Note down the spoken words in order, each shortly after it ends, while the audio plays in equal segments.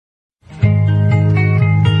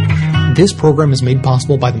This program is made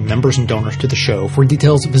possible by the members and donors to the show. For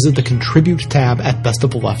details, visit the Contribute tab at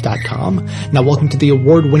bestoftheleft.com. Now, welcome to the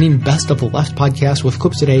award-winning Best of the Left podcast with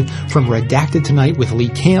clips today from Redacted Tonight with Lee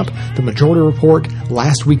Camp, The Majority Report,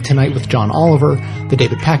 Last Week Tonight with John Oliver, The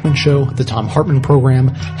David Pakman Show, The Thom Hartmann Program,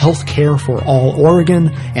 Health Care for All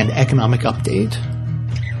Oregon, and Economic Update.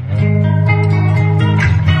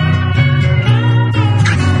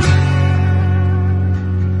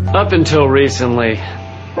 Up until recently,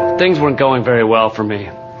 things weren't going very well for me.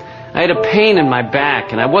 I had a pain in my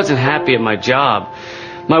back, and I wasn't happy at my job.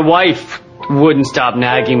 My wife wouldn't stop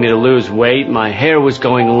nagging me to lose weight, my hair was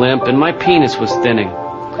going limp, and my penis was thinning.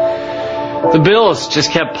 The bills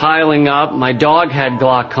just kept piling up, my dog had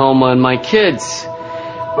glaucoma, and my kids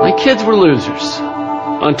were losers.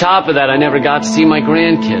 On top of that, I never got to see my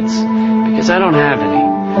grandkids, because I don't have any.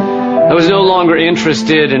 I was no longer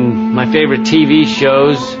interested in my favorite TV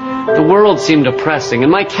shows. The world seemed depressing,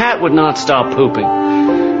 and my cat would not stop pooping.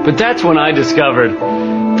 But that's when I discovered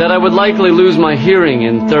that I would likely lose my hearing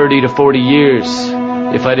in 30 to 40 years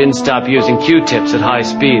if I didn't stop using Q-tips at high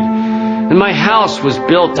speed. And my house was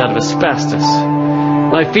built out of asbestos.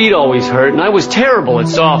 My feet always hurt, and I was terrible at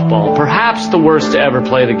softball, perhaps the worst to ever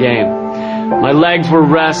play the game. My legs were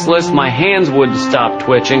restless, my hands wouldn't stop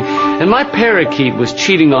twitching, and my parakeet was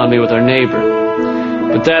cheating on me with our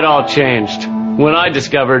neighbor. But that all changed when I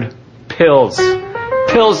discovered pills.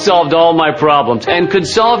 Pills solved all my problems, and could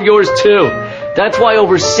solve yours too. That's why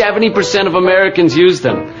over 70% of Americans use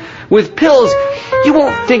them. With pills, you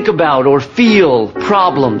won't think about or feel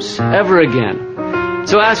problems ever again.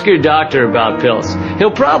 So ask your doctor about pills.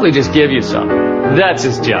 He'll probably just give you some. That's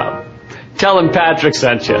his job. Tell him Patrick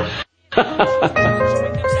sent you.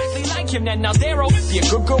 Him then now zero. Be a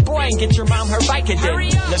good boy and get your mom her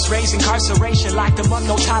Vicodin. Let's raise incarceration, lock them up,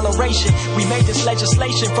 no toleration. We made this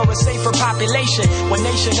legislation for a safer population. One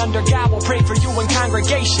nation under God will pray for you in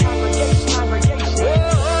congregation.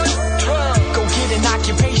 Go get an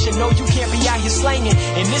occupation. No, you can't be out here slanging.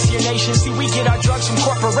 In this here nation, see, we get our drugs from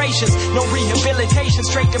corporations. No rehabilitation,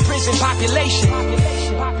 straight to prison population.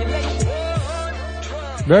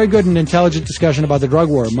 Very good and intelligent discussion about the drug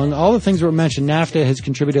war. Among all the things that were mentioned, NAFTA has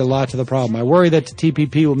contributed a lot to the problem. I worry that the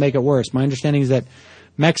TPP will make it worse. My understanding is that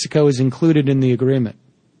Mexico is included in the agreement.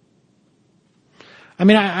 I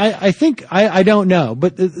mean, I think, I don't know,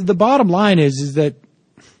 but the bottom line is that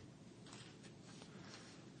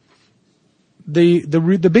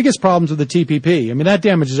the biggest problems with the TPP, I mean, that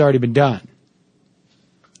damage has already been done.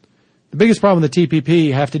 The biggest problem with the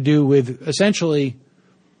TPP have to do with essentially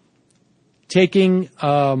protecting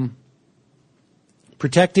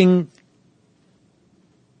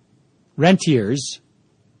rentiers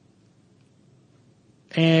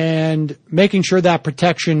and making sure that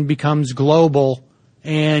protection becomes global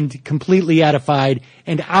and completely edified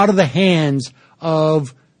and out of the hands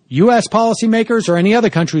of U.S. policymakers or any other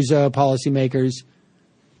country's policymakers.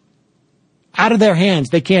 Out of their hands.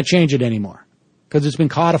 They can't change it anymore because it's been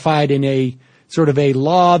codified in a sort of a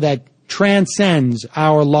law that transcends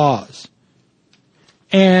our laws.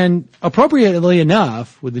 And appropriately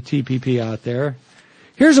enough, with the TPP out there,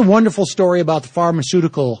 here's a wonderful story about the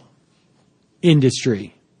pharmaceutical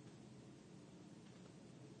industry.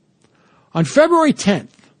 On February 10th,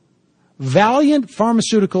 Valiant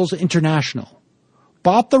Pharmaceuticals International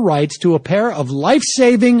bought the rights to a pair of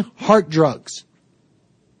life-saving heart drugs.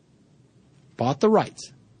 Bought the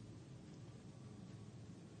rights.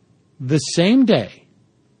 The same day,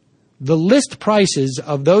 the list prices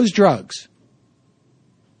of those drugs,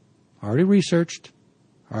 already researched,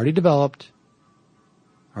 already developed,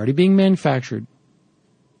 already being manufactured,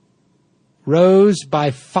 rose by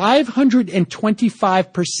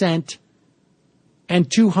 525% and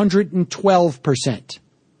 212%.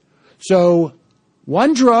 So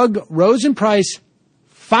one drug rose in price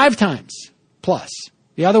 5 times plus.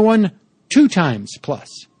 The other one 2 times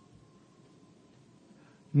plus.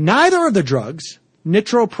 Neither of the drugs,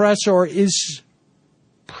 Nitropress or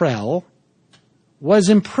Isprel, was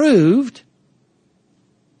improved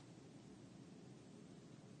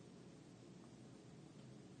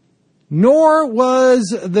nor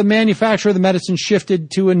was the manufacturer of the medicine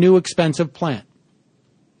shifted to a new expensive plant.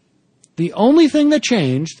 The only thing that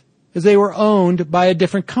changed is they were owned by a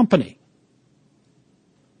different company.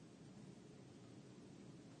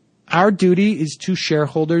 Our duty is to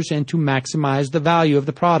shareholders and to maximize the value of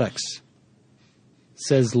the products,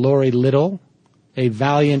 says Lori Little, a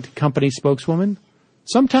Valiant company spokeswoman.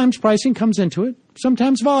 Sometimes pricing comes into it.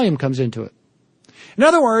 Sometimes volume comes into it. In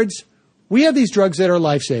other words, we have these drugs that are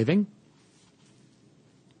life-saving.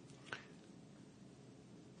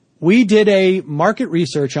 We did a market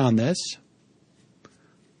research on this.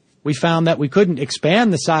 we found that we couldn't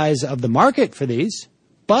expand the size of the market for these,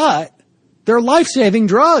 but they're life-saving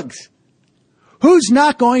drugs. Who's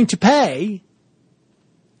not going to pay?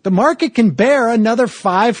 The market can bear another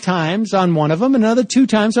 5 times on one of them, another 2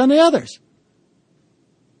 times on the others.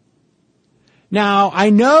 Now, I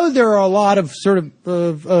know there are a lot of sort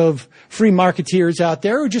of free marketeers out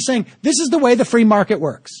there who are just saying, this is the way the free market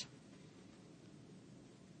works.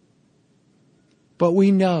 But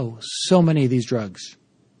we know so many of these drugs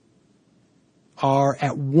are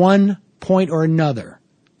at one point or another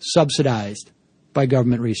subsidized by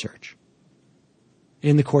government research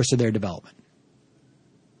in the course of their development.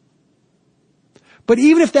 But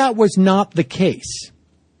even if that was not the case,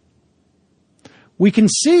 we can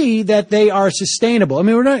see that they are sustainable. I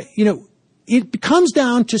mean, we're not, it comes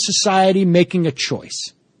down to society making a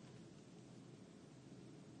choice.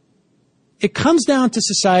 It comes down to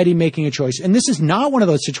society making a choice. And this is not one of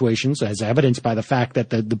those situations, as evidenced by the fact that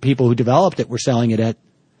the people who developed it were selling it at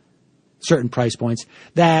certain price points,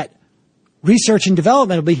 that research and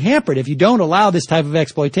development will be hampered if you don't allow this type of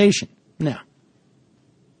exploitation. No.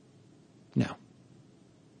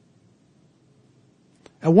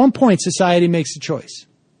 At one point, society makes a choice.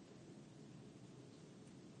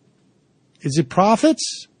 Is it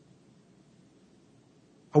profits?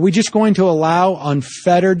 Are we just going to allow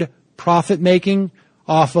unfettered profit making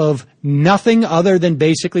off of nothing other than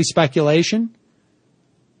basically speculation?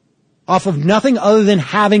 Off of nothing other than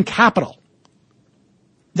having capital?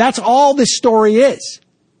 That's all this story is.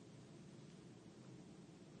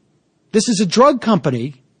 This is a drug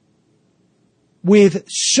company with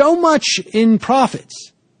so much in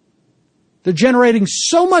profits. They're generating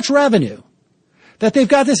so much revenue that they've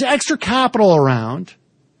got this extra capital around,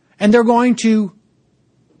 and they're going to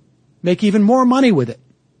make even more money with it.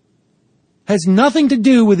 Has nothing to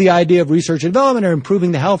do with the idea of research and development or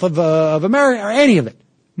improving the health of America or any of it.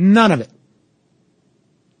 None of it.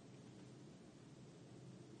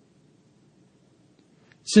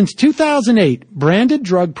 Since 2008, branded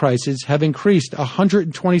drug prices have increased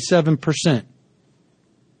 127%.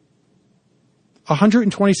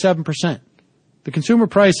 127%. The consumer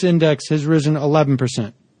price index has risen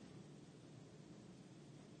 11%.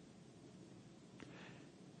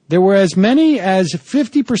 There were as many as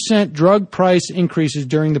 50% drug price increases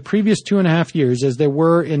during the previous 2.5 years as there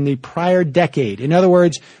were in the prior decade. In other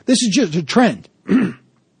words, this is just a trend.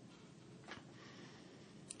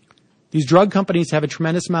 These drug companies have a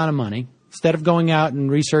tremendous amount of money. Instead of going out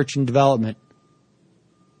and research and development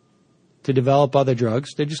to develop other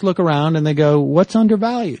drugs, they just look around and they go, what's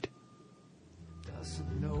undervalued?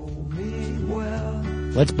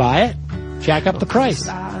 Let's buy it, jack up the price.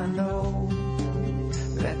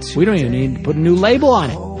 We don't even need to put a new label on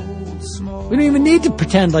it. We don't even need to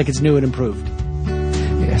pretend like it's new and improved.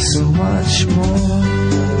 There's so much more.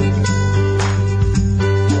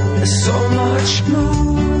 There's so much more.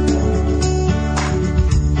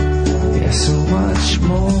 There's so much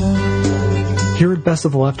more. Here at Best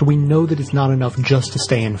of the Left, we know that it's not enough just to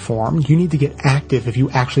stay informed. You need to get active if you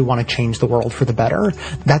actually want to change the world for the better.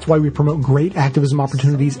 That's why we promote great activism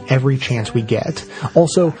opportunities every chance we get.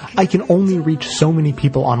 Also, I can only reach so many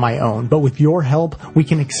people on my own, but with your help, we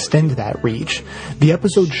can extend that reach. The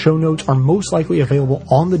episode show notes are most likely available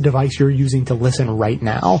on the device you're using to listen right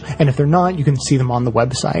now, and if they're not, you can see them on the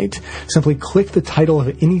website. Simply click the title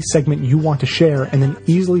of any segment you want to share and then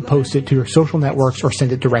easily post it to your social networks or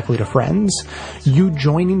send it directly to friends. You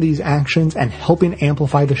joining these actions and helping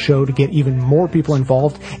amplify the show to get even more people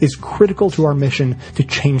involved is critical to our mission to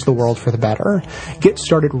change the world for the better. Get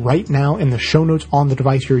started right now in the show notes on the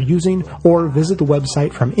device you're using, or visit the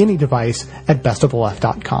website from any device at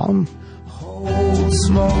bestoftheleft.com. Hold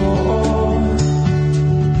small,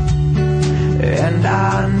 and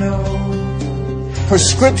I know.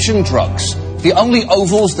 Prescription drugs. The only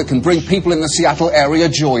ovals that can bring people in the Seattle area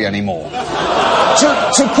joy anymore.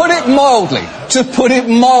 To put it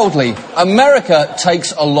mildly, America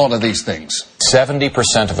takes a lot of these things.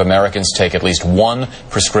 70% of Americans take at least one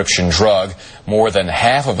prescription drug. More than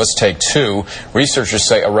half of us take 2. Researchers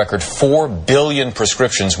say a record 4 billion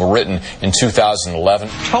prescriptions were written in 2011.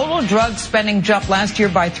 Total drug spending jumped last year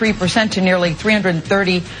by 3% to nearly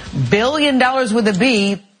 $330 billion with a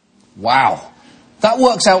B. Wow. That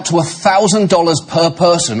works out to $1,000 per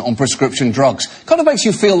person on prescription drugs. Kind of makes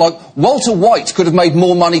you feel like Walter White could have made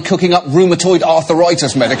more money cooking up rheumatoid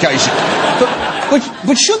arthritis medication.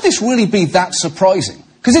 But should this really be that surprising?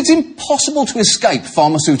 Because it's impossible to escape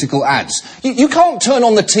pharmaceutical ads. You can't turn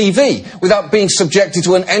on the TV without being subjected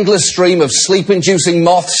to an endless stream of sleep-inducing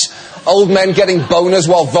moths, old men getting boners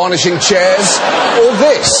while varnishing chairs, or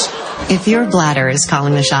this. If your bladder is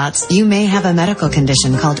calling the shots, you may have a medical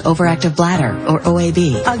condition called overactive bladder, or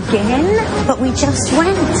OAB. Again? But we just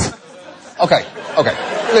went. Okay.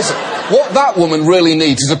 Listen, what that woman really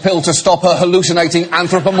needs is a pill to stop her hallucinating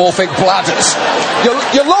anthropomorphic bladders.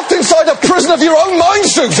 You're locked inside a prison of your own mind,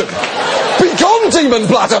 Susan! Be gone, demon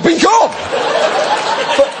bladder, be gone!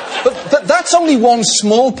 But that's only one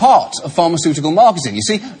small part of pharmaceutical marketing. You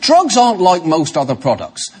see, drugs aren't like most other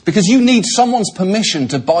products, because you need someone's permission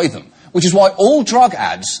to buy them, which is why all drug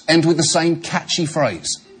ads end with the same catchy phrase.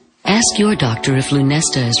 Ask your doctor if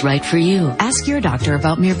Lunesta is right for you. Ask your doctor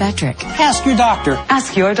about Myrbetriq. Ask your doctor.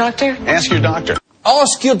 Ask your doctor. Ask your doctor.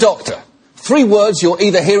 Ask your doctor. 3 words you're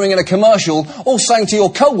either hearing in a commercial or saying to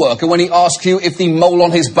your co-worker when he asks you if the mole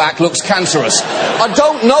on his back looks cancerous. I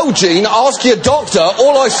don't know, Gene. Ask your doctor.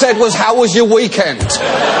 All I said was, how was your weekend?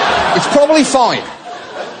 It's probably fine.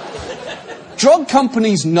 Drug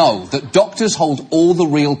companies know that doctors hold all the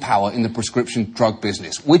real power in the prescription drug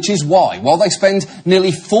business, which is why, while they spend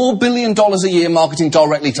nearly $4 billion a year marketing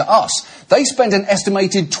directly to us, they spend an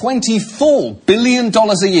estimated $24 billion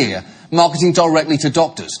a year marketing directly to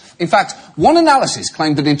doctors. In fact, one analysis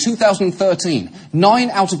claimed that in 2013, 9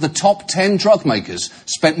 out of the top 10 drug makers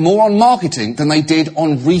spent more on marketing than they did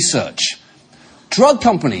on research. Drug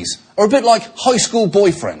companies are a bit like high school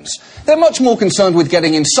boyfriends. They're much more concerned with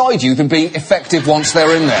getting inside you than being effective once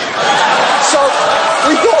they're in there. So,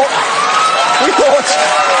 we thought,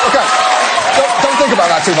 okay, don't think about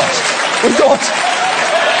that too much. We thought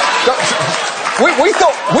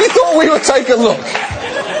we would take a look.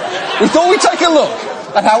 We thought we'd take a look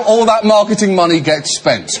at how all that marketing money gets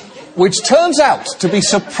spent, which turns out to be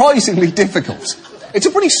surprisingly difficult. It's a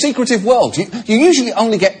pretty secretive world. You usually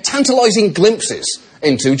only get tantalising glimpses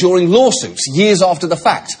into during lawsuits years after the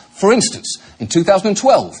fact. For instance, in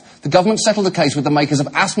 2012, the government settled a case with the makers of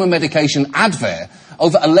asthma medication Advair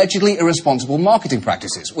over allegedly irresponsible marketing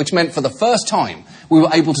practices, which meant for the first time we were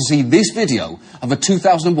able to see this video of a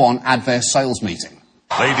 2001 Advair sales meeting.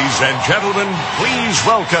 Ladies and gentlemen, please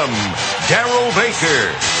welcome Daryl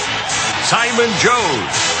Baker, Simon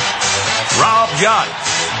Jones, Rob Yacht,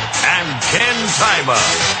 and Ken Timer.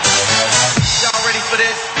 Y'all ready for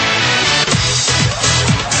this?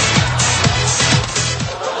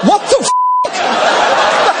 What the f***?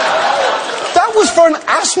 That was for an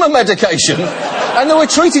asthma medication, and they were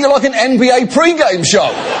treating it like an NBA pre-game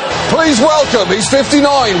show. Please welcome, he's 59,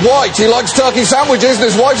 white, he likes turkey sandwiches, and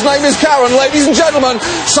his wife's name is Karen. Ladies and gentlemen,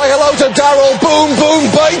 say hello to Daryl Boom Boom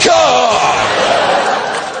Baker!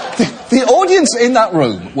 The audience in that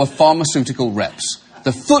room were pharmaceutical reps,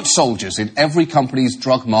 the foot soldiers in every company's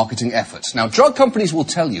drug marketing efforts. Now, drug companies will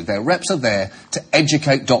tell you their reps are there to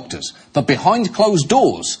educate doctors, but behind closed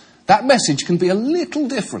doors, that message can be a little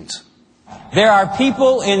different. There are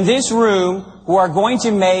people in this room who are going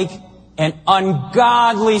to make an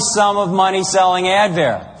ungodly sum of money selling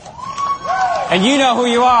Advair. And you know who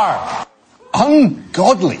you are.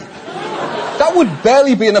 Ungodly? That would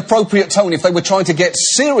barely be an appropriate tone if they were trying to get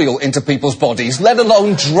cereal into people's bodies, let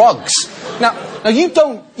alone drugs. Now you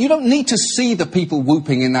don't need to see the people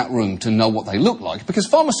whooping in that room to know what they look like, because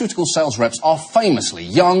pharmaceutical sales reps are famously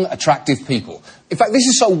young, attractive people. In fact, this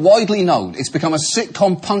is so widely known, it's become a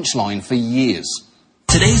sitcom punchline for years.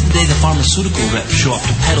 Today's the day the pharmaceutical reps show up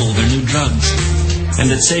to peddle their new drugs.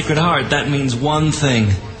 And at Sacred Heart, that means one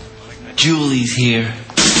thing. Julie's here.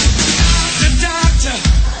 The doctor,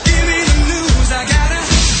 give me the news. I got a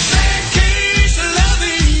bad case of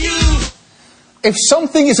loving you. If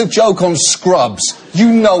something is a joke on Scrubs,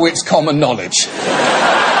 you know it's common knowledge.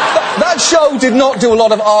 That show did not do a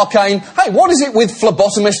lot of arcane, hey, what is it with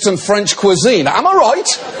phlebotomists and French cuisine? Am I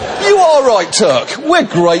right? You are right, Turk. We're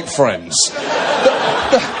great friends.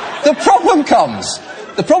 The problem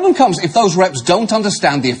comes if those reps don't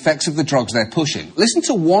understand the effects of the drugs they're pushing. Listen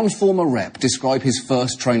to one former rep describe his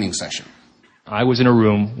first training session. I was in a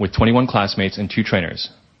room with 21 classmates and 2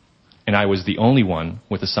 trainers, and I was the only one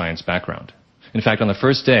with a science background. In fact, on the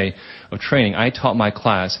first day of training, I taught my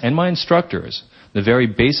class and my instructors the very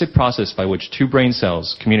basic process by which 2 brain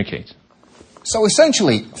cells communicate. So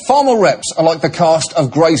essentially, pharma reps are like the cast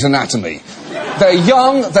of Grey's Anatomy. They're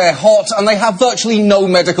young, they're hot, and they have virtually no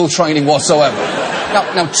medical training whatsoever.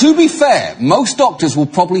 Now, to be fair, most doctors will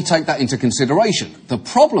probably take that into consideration. The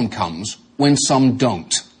problem comes when some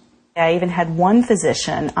don't. I even had one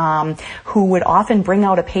physician who would often bring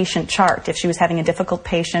out a patient chart. If she was having a difficult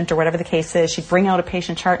patient or whatever the case is, she'd bring out a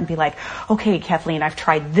patient chart and be like, okay, Kathleen, I've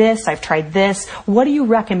tried this. What do you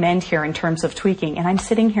recommend here in terms of tweaking? And I'm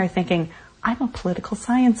sitting here thinking, I'm a political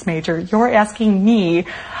science major. You're asking me,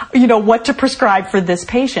 what to prescribe for this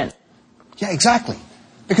patient. Yeah, exactly.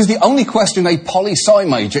 Because the only question a poli-sci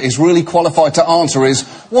major is really qualified to answer is,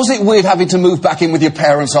 was it weird having to move back in with your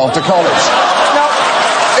parents after college? Now,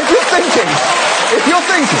 if you're thinking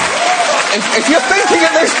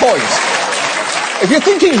at this point, if you're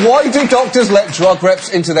thinking, why do doctors let drug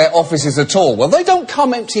reps into their offices at all? Well, they don't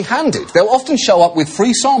come empty-handed. They'll often show up with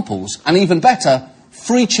free samples, and even better,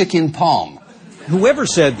 free chicken palm. Whoever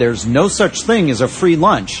said there's no such thing as a free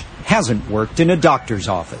lunch hasn't worked in a doctor's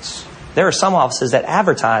office. There are some offices that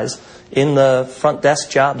advertise in the front desk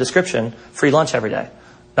job description free lunch every day.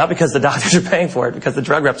 Not because the doctors are paying for it, because the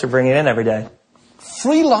drug reps are bringing it in every day.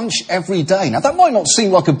 Free lunch every day. Now, that might not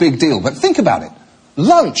seem like a big deal, but think about it.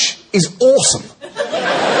 Lunch is awesome.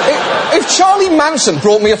 If Charlie Manson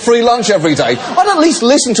brought me a free lunch every day, I'd at least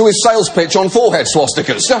listen to his sales pitch on forehead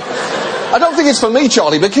swastikas. Now, I don't think it's for me,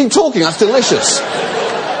 Charlie, but keep talking. That's delicious.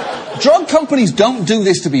 Drug companies don't do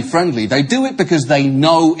this to be friendly. They do it because they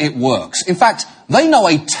know it works. In fact, they know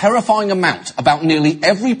a terrifying amount about nearly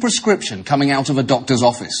every prescription coming out of a doctor's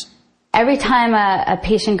office. Every time a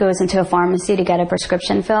patient goes into a pharmacy to get a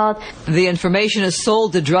prescription filled, the information is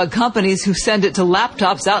sold to drug companies who send it to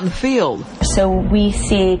laptops out in the field. So we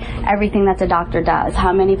see everything that the doctor does,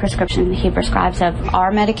 how many prescriptions he prescribes of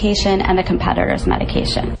our medication and the competitor's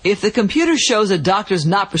medication. If the computer shows a doctor's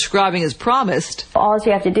not prescribing as promised, all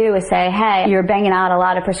you have to do is say, hey, you're banging out a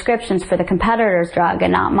lot of prescriptions for the competitor's drug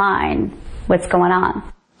and not mine. What's going on?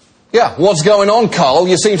 Yeah, what's going on, Carl?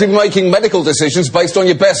 You seem to be making medical decisions based on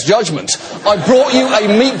your best judgment. I brought you a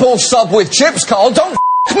meatball sub with chips, Carl. Don't f***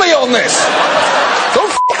 me on this. Don't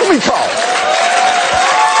f*** me, Carl.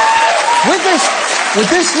 With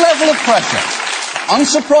this level of pressure,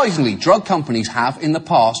 unsurprisingly, drug companies have in the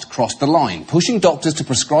past crossed the line, pushing doctors to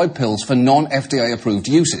prescribe pills for non-FDA approved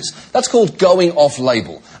uses. That's called going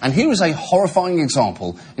off-label. And here is a horrifying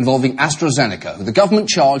example involving AstraZeneca, who the government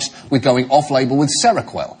charged with going off-label with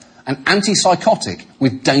Seroquel, an antipsychotic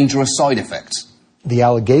with dangerous side effects. The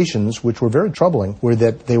allegations, which were very troubling, were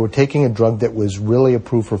that they were taking a drug that was really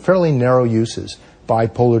approved for fairly narrow uses,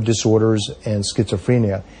 bipolar disorders and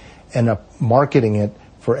schizophrenia, and marketing it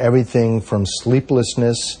for everything from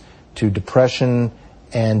sleeplessness to depression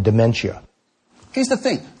and dementia. Here's the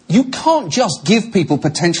thing. You can't just give people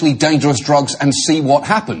potentially dangerous drugs and see what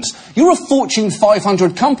happens. You're a Fortune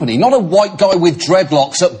 500 company, not a white guy with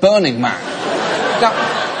dreadlocks at Burning Man.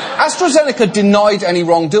 Now, AstraZeneca denied any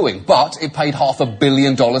wrongdoing, but it paid $500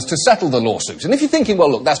 million to settle the lawsuits. And if you're thinking,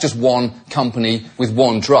 well, look, that's just one company with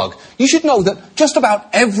one drug, you should know that just about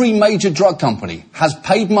every major drug company has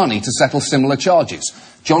paid money to settle similar charges.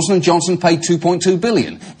 Johnson & Johnson paid $2.2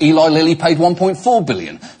 billion. Eli Lilly paid $1.4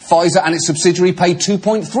 billion. Pfizer and its subsidiary paid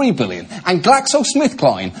 $2.3 billion. And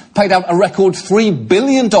GlaxoSmithKline paid out a record $3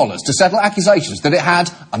 billion to settle accusations that it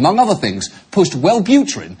had, among other things, pushed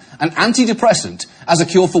Wellbutrin, an antidepressant, as a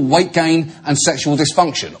cure for weight gain and sexual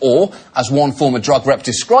dysfunction. Or, as one former drug rep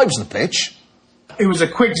describes the pitch, it was a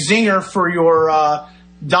quick zinger for your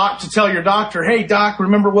doc to tell your doctor, hey, doc,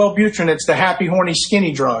 remember Wellbutrin, it's the happy, horny,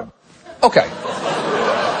 skinny drug. Okay.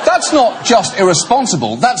 That's not just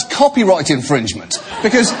irresponsible, that's copyright infringement.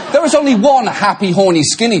 Because there is only one happy, horny,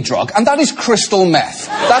 skinny drug, and that is crystal meth.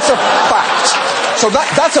 That's a fact. So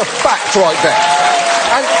that's a fact right there.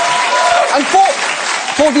 And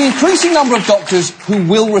for the increasing number of doctors who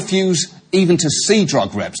will refuse even to see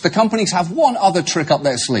drug reps, the companies have one other trick up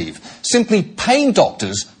their sleeve. Simply paying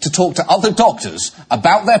doctors to talk to other doctors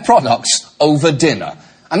about their products over dinner.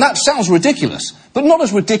 And that sounds ridiculous, but not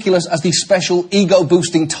as ridiculous as the special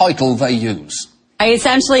ego-boosting title they use. I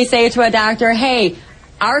essentially say to a doctor, hey,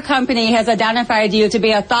 our company has identified you to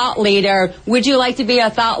be a thought leader. Would you like to be a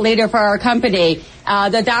thought leader for our company?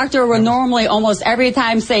 The doctor will normally almost every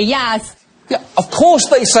time say yes. Yeah, of course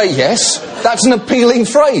they say yes. That's an appealing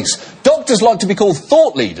phrase. Doctors like to be called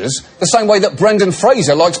thought leaders the same way that Brendan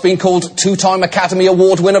Fraser likes being called two-time Academy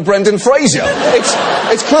Award winner Brendan Fraser.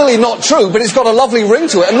 It's clearly not true, but it's got a lovely ring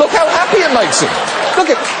to it, and look how happy it makes him.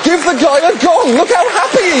 Give the guy a gong. Look how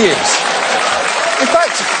happy he is. In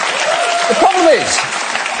fact, the problem is,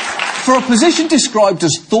 for a position described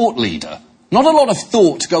as thought leader, not a lot of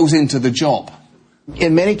thought goes into the job.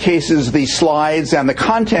 In many cases, the slides and the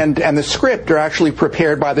content and the script are actually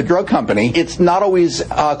prepared by the drug company. It's not always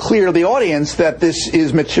clear to the audience that this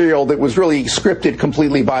is material that was really scripted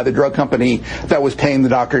completely by the drug company that was paying the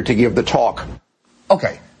doctor to give the talk.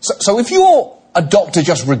 Okay, so if you're a doctor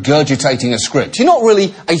just regurgitating a script, you're not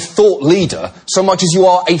really a thought leader so much as you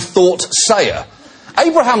are a thought sayer.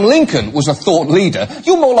 Abraham Lincoln was a thought leader.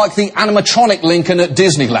 You're more like the animatronic Lincoln at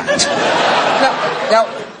Disneyland. Now,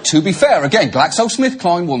 To be fair, again,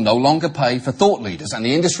 GlaxoSmithKline will no longer pay for thought leaders, and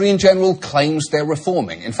the industry in general claims they're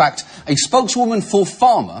reforming. In fact, a spokeswoman for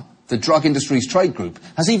Pharma, the drug industry's trade group,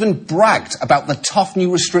 has even bragged about the tough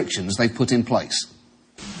new restrictions they've put in place.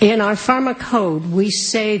 In our pharma code, we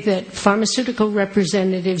say that pharmaceutical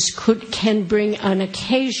representatives can bring an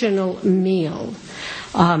occasional meal,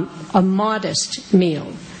 a modest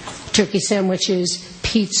meal, turkey sandwiches,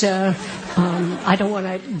 pizza. I don't want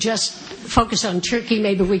to just focus on turkey.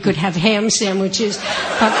 Maybe we could have ham sandwiches.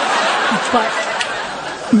 But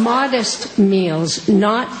modest meals,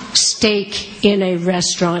 not steak in a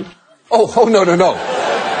restaurant. Oh, no.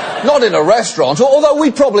 Not in a restaurant, although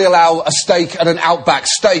we'd probably allow a steak at an Outback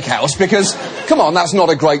Steakhouse because, come on, that's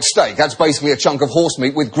not a great steak. That's basically a chunk of horse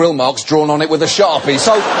meat with grill marks drawn on it with a Sharpie.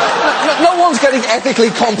 So no one's getting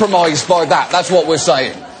ethically compromised by that. That's what we're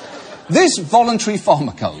saying. This voluntary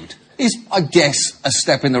pharma code is, I guess, a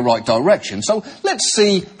step in the right direction. So let's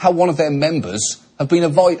see how one of their members have been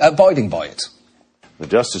abiding by it. The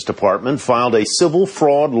Justice Department filed a civil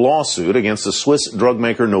fraud lawsuit against the Swiss drug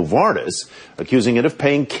maker Novartis, accusing it of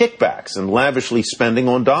paying kickbacks and lavishly spending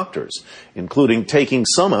on doctors, including taking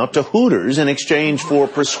some out to Hooters in exchange for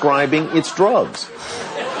prescribing its drugs.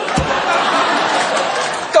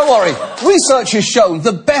 Don't worry, research has shown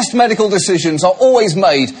the best medical decisions are always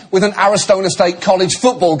made with an Arizona State College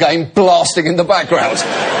football game blasting in the background.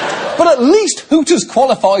 But at least Hooters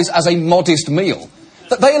qualifies as a modest meal.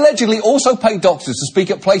 They allegedly also pay doctors to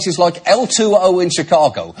speak at places like L2O in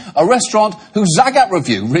Chicago, a restaurant whose Zagat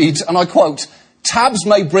review reads, and I quote, "Tabs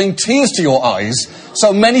may bring tears to your eyes,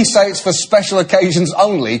 so many say it's for special occasions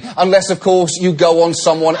only, unless, of course, you go on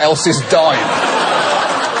someone else's dime."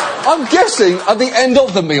 I'm guessing at the end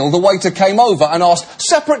of the meal, the waiter came over and asked,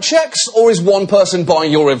 "Separate checks, or is one person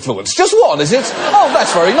buying your influence?" "Just one, is it?" "Oh,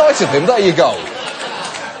 that's very nice of him. There you go."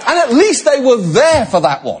 And at least they were there for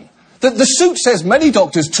that one. The suit says many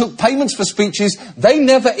doctors took payments for speeches they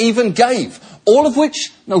never even gave, all of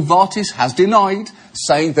which Novartis has denied,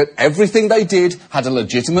 saying that everything they did had a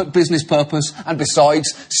legitimate business purpose, and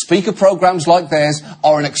besides, speaker programs like theirs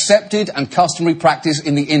are an accepted and customary practice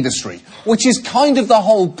in the industry, which is kind of the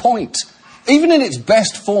whole point. Even in its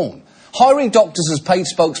best form, hiring doctors as paid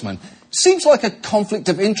spokesmen seems like a conflict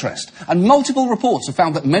of interest, and multiple reports have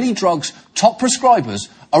found that many drugs' top prescribers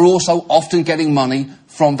are also often getting money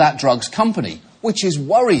from that drug's company, which is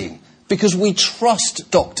worrying, because we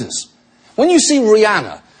trust doctors. When you see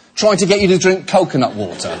Rihanna trying to get you to drink coconut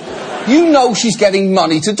water, you know she's getting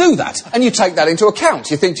money to do that, and you take that into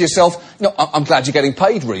account. You think to yourself, no, I'm glad you're getting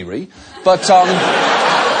paid, Riri, but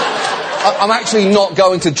I'm actually not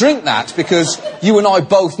going to drink that because you and I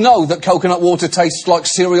both know that coconut water tastes like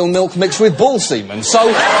cereal milk mixed with bull semen. So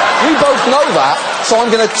we both know that, so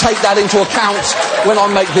I'm going to take that into account when I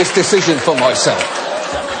make this decision for myself.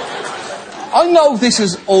 I know this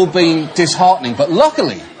has all been disheartening, but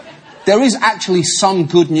luckily, there is actually some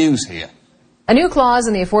good news here. A new clause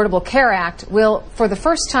in the Affordable Care Act will, for the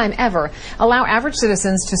first time ever, allow average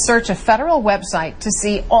citizens to search a federal website to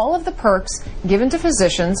see all of the perks given to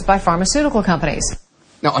physicians by pharmaceutical companies.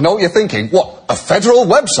 Now, I know what you're thinking. What, a federal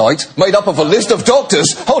website made up of a list of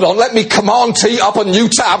doctors? Hold on, let me Command-T up a new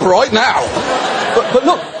tab right now. But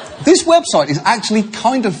look, this website is actually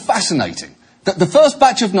kind of fascinating. The first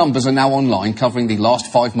batch of numbers are now online, covering the last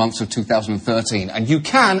 5 months of 2013, and you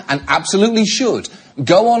can, and absolutely should,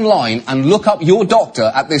 go online and look up your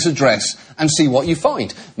doctor at this address and see what you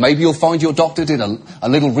find. Maybe you'll find your doctor did a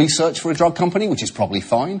little research for a drug company, which is probably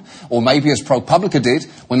fine. Or maybe, as ProPublica did,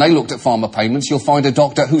 when they looked at pharma payments, you'll find a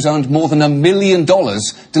doctor who's earned more than $1 million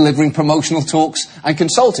delivering promotional talks and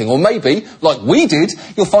consulting. Or maybe, like we did,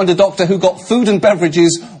 you'll find a doctor who got food and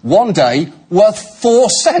beverages one day worth 4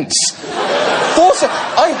 cents. 4 cents.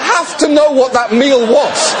 I have to know what that meal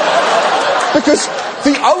was. Because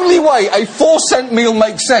the only way a 4-cent meal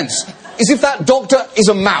makes sense is if that doctor is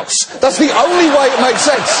a mouse. That's the only way it makes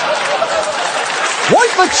sense.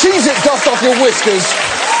 Wipe the Cheez-It dust off your whiskers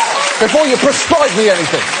before you prescribe me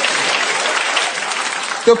anything.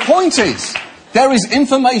 The point is, there is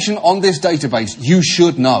information on this database you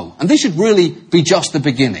should know. And this should really be just the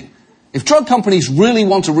beginning. If drug companies really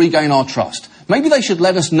want to regain our trust, maybe they should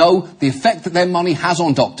let us know the effect that their money has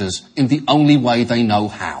on doctors in the only way they know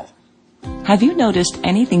how. Have you noticed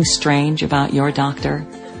anything strange about your doctor?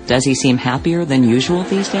 Does he seem happier than usual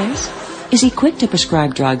these days? Is he quick to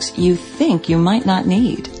prescribe drugs you think you might not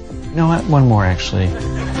need? You know what? One more, actually.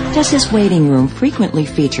 Does his waiting room frequently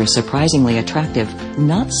feature surprisingly attractive,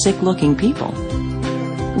 not sick-looking people?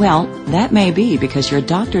 Well, that may be because your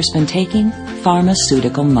doctor's been taking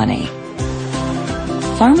pharmaceutical money.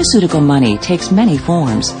 Pharmaceutical money takes many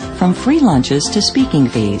forms, from free lunches to speaking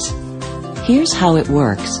fees. Here's how it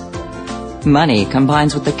works. Money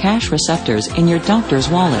combines with the cash receptors in your doctor's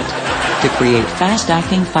wallet to create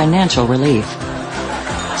fast-acting financial relief,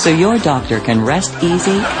 so your doctor can rest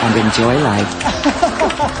easy and enjoy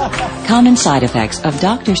life. Common side effects of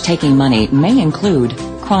doctors taking money may include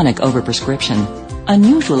chronic overprescription,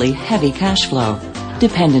 unusually heavy cash flow,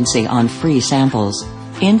 dependency on free samples,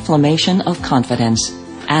 inflammation of confidence,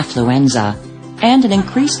 affluenza, and an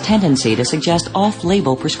increased tendency to suggest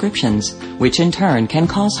off-label prescriptions, which in turn can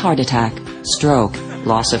cause heart attack, stroke,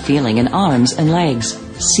 loss of feeling in arms and legs,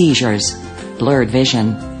 seizures, blurred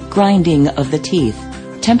vision, grinding of the teeth,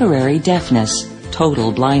 temporary deafness,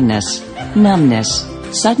 total blindness, numbness,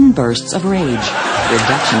 sudden bursts of rage,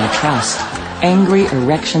 reduction of trust, angry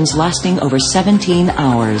erections lasting over 17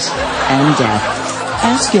 hours, and death.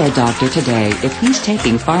 Ask your doctor today if he's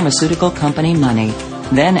taking pharmaceutical company money.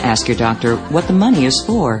 Then ask your doctor what the money is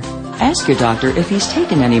for. Ask your doctor if he's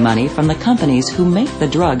taken any money from the companies who make the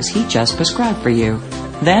drugs he just prescribed for you.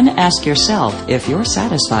 Then ask yourself if you're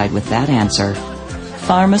satisfied with that answer.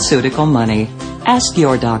 Pharmaceutical money. Ask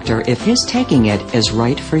your doctor if his taking it is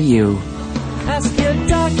right for you. Ask your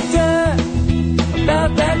doctor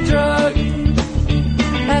about that drug.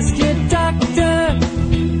 Ask your doctor,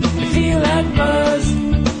 feel that buzz.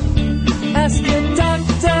 Ask your doctor.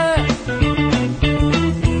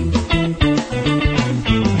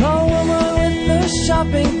 A woman with a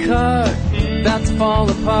shopping cart about to fall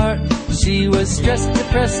apart. She was stressed,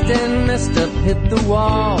 depressed, and messed up, hit the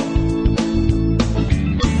wall.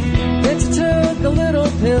 Then she took a little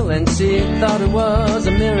pill and she thought it was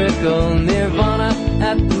a miracle. Nirvana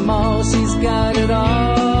at the mall, she's got it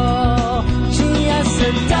all. She asked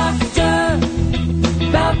her doctor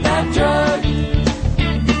about that drug.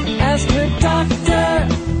 Ask her doctor,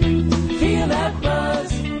 feel that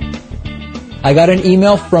buzz. I got an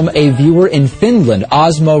email from a viewer in Finland,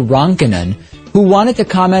 Osmo Ronkanen, who wanted to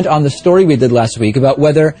comment on the story we did last week about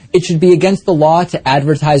whether it should be against the law to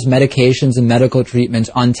advertise medications and medical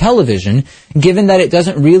treatments on television, given that it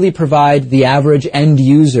doesn't really provide the average end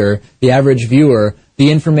user, the average viewer,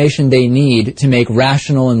 the information they need to make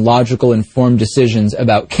rational and logical informed decisions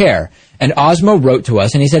about care. And Osmo wrote to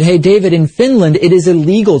us and he said, "Hey David, in Finland it is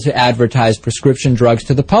illegal to advertise prescription drugs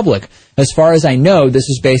to the public. As far as I know, this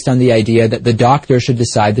is based on the idea that the doctor should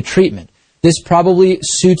decide the treatment. This probably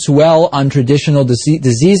suits well on traditional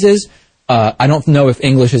diseases." I don't know if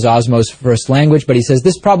English is Osmo's first language, but he says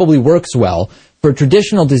this probably works well for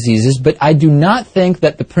traditional diseases, but I do not think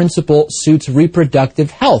that the principle suits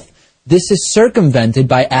reproductive health. This is circumvented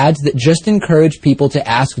by ads that just encourage people to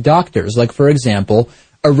ask doctors. Like, for example,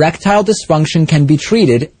 erectile dysfunction can be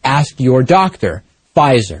treated. Ask your doctor.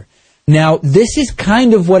 Pfizer. Now, this is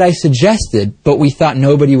kind of what I suggested, but we thought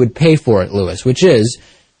nobody would pay for it, Lewis, which is,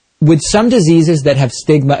 with some diseases that have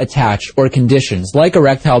stigma attached or conditions like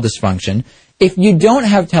erectile dysfunction, if you don't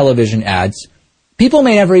have television ads, people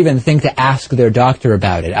may never even think to ask their doctor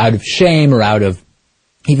about it out of shame or out of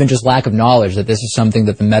even just lack of knowledge that this is something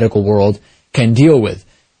that the medical world can deal with.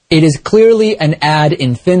 It is clearly an ad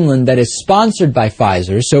in Finland that is sponsored by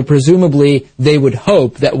Pfizer, so presumably they would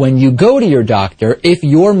hope that when you go to your doctor, if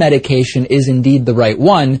your medication is indeed the right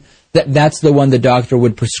one, that's the one the doctor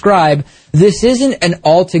would prescribe. This isn't an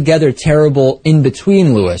altogether terrible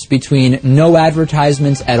in-between, Lewis, between no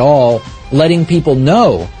advertisements at all, letting people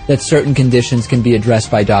know that certain conditions can be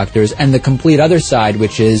addressed by doctors, and the complete other side,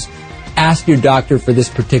 which is ask your doctor for this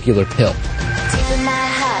particular pill. Deep in my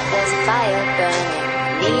heart, there's a fire burning.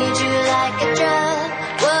 Need you like a drug.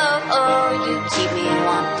 Whoa, oh, you keep me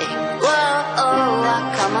wanting. Whoa, oh, I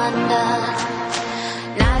come undone.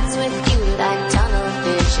 Nights with you like tunnel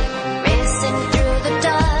vision, racing through the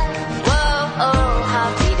dark. Whoa, oh,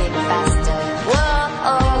 heart beating faster. Whoa,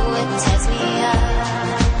 oh, it tears me up.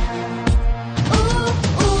 Ooh,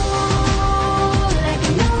 ooh, like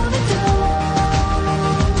an overdose.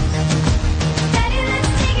 Daddy,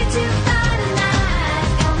 let's take it too far tonight.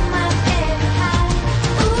 Got my baby high.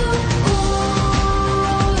 Ooh, ooh,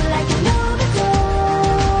 like an overdose.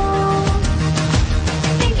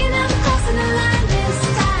 Thinking I'm crossing the line this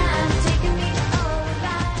time, taking me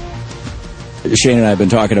over. Shane and I have been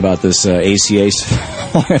talking about this ACA.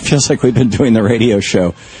 It feels like we've been doing the radio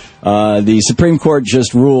show. The Supreme Court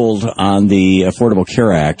just ruled on the Affordable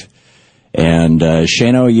Care Act. And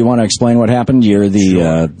Shano, you want to explain what happened? You're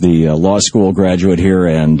the law school graduate here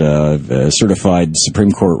and certified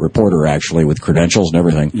Supreme Court reporter, actually, with credentials and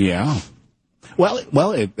everything. Yeah. Well,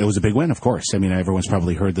 it was a big win, of course. I mean, everyone's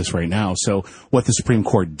probably heard this right now. So what the Supreme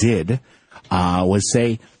Court did was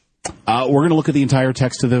say, We're going to look at the entire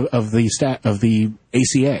text of the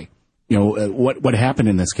ACA. You know, what happened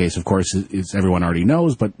in this case, of course, is everyone already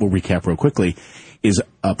knows, but we'll recap real quickly, is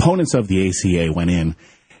opponents of the ACA went in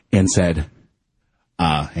and said,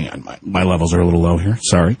 hang on, my levels are a little low here,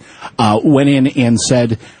 sorry, went in and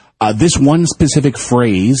said, this one specific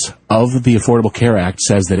phrase of the Affordable Care Act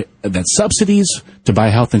says that subsidies to buy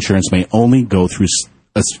health insurance may only go through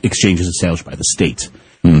exchanges established by the state.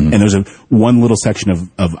 Mm-hmm. And there's one little section of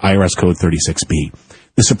IRS Code 36B.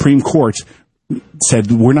 The Supreme Court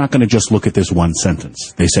said, we're not going to just look at this one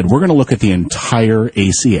sentence. They said, we're going to look at the entire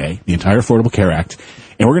ACA, the entire Affordable Care Act,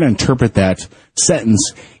 and we're going to interpret that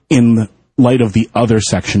sentence in light of the other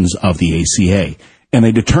sections of the ACA. And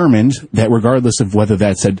they determined that regardless of whether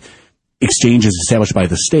that said exchanges established by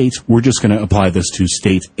the state, we're just going to apply this to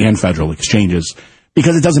state and federal exchanges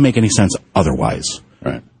because it doesn't make any sense otherwise.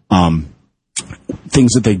 Right.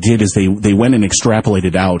 Things that they did is they went and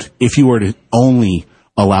extrapolated out. If you were to only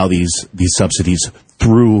allow these subsidies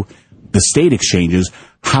through the state exchanges,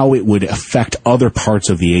 how it would affect other parts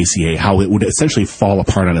of the ACA, how it would essentially fall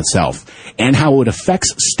apart on itself, and how it would affect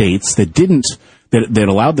states that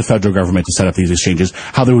allowed the federal government to set up these exchanges,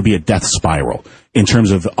 how there would be a death spiral in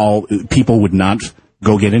terms of all people would not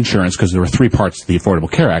go get insurance because there were three parts to the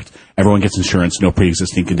Affordable Care Act. Everyone gets insurance, no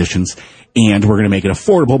pre-existing conditions, and we're going to make it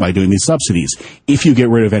affordable by doing these subsidies. If you get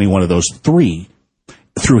rid of any one of those three,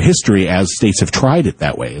 through history, as states have tried it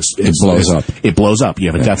that way, it blows up. It blows up.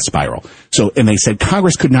 You have a death spiral. So, and they said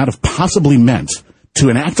Congress could not have possibly meant to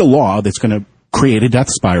enact a law that's going to create a death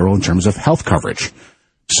spiral in terms of health coverage.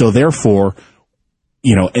 So therefore,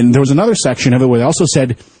 you know, and there was another section of it where they also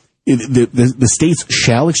said the states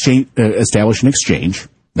shall establish an exchange.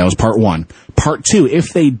 That was part one. Part two,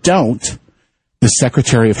 if they don't, the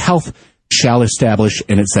Secretary of Health shall establish,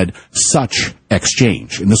 and it said such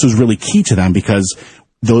exchange. And this was really key to them because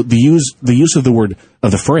the use of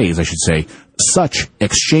the phrase, I should say, such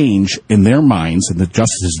exchange in their minds, and the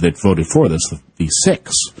justices that voted for this, the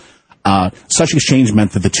six, such exchange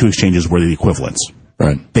meant that the two exchanges were the equivalents.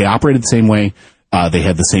 Right. They operated the same way. They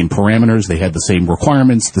had the same parameters. They had the same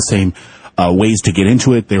requirements, the same ways to get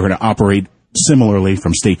into it. They were going to operate similarly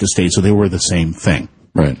from state to state, so they were the same thing.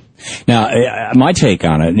 Right. Now, my take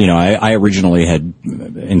on it, you know, I originally had,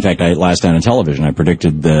 in fact, last night on television, I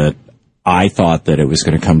predicted that I thought that it was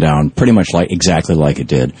going to come down pretty much exactly like it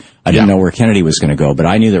did. I didn't know where Kennedy was going to go, but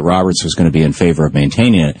I knew that Roberts was going to be in favor of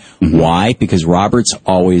maintaining it. Mm-hmm. Why? Because Roberts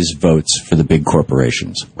always votes for the big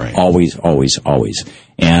corporations. Right. Always, always, always.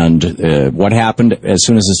 And what happened as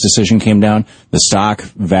soon as this decision came down? The stock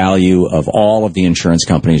value of all of the insurance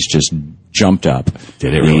companies just jumped up.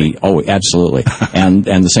 Did it really? Oh, absolutely. and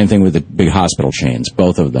the same thing with the big hospital chains,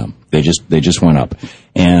 both of them. They just went up.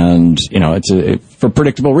 And, you know, it's for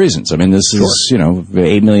predictable reasons. I mean, this is, you know,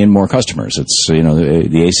 8 million more customers. It's, you know,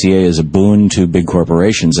 the ACA is a boon to big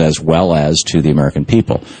corporations as well as to the American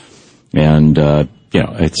people. And, you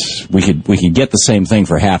know, we could get the same thing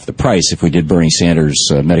for half the price if we did Bernie Sanders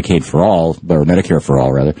Medicaid for all, or Medicare for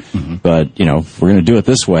all, rather. Mm-hmm. But, you know, if we're going to do it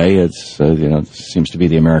this way, it's, you know, it seems to be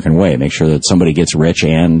the American way. Make sure that somebody gets rich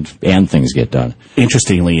and things get done.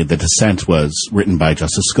 Interestingly, the dissent was written by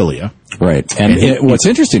Justice Scalia. Right. And what's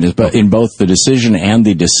interesting is, but in both the decision and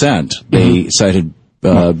the dissent, they cited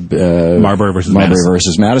Marbury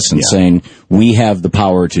versus Madison, yeah, saying we have the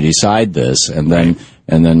power to decide this, and then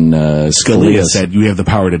Scalia said you have the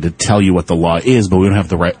power to tell you what the law is, but we don't have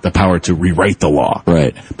the power to rewrite the law.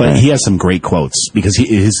 Right. But he has some great quotes because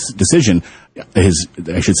his decision,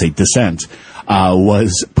 dissent,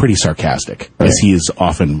 was pretty sarcastic, as he is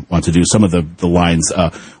often wants to do. Some of the lines,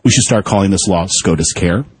 we should start calling this law SCOTUS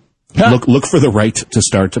care. Look for the right to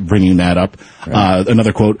start bringing that up. Right.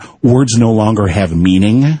 Another quote, words no longer have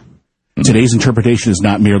meaning. Mm-hmm. Today's interpretation is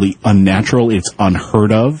not merely unnatural, it's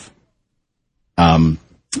unheard of. And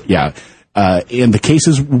the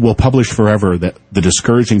cases will publish forever that the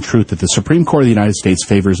discouraging truth that the Supreme Court of the United States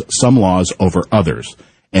favors some laws over others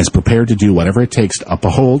and is prepared to do whatever it takes to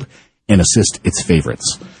uphold and assist its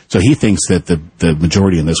favorites. So he thinks that the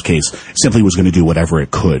majority in this case simply was going to do whatever it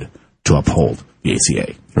could to uphold the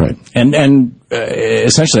ACA. Right. And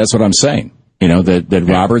essentially that's what I'm saying. You know, that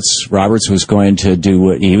Roberts was going to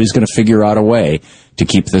do he was going to figure out a way to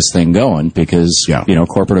keep this thing going because, you know,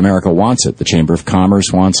 corporate America wants it. The Chamber of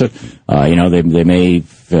Commerce wants it. You know, they may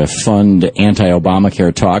fund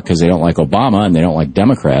anti-Obamacare talk because they don't like Obama and they don't like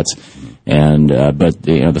Democrats. And, but,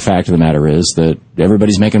 you know, the fact of the matter is that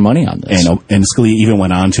everybody's making money on this. And Scalia even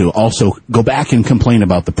went on to also go back and complain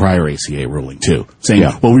about the prior ACA ruling too, saying,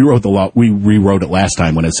 well, we rewrote it last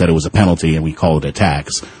time when it said it was a penalty and we called it a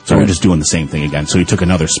tax. So we're just doing the same thing again. So he took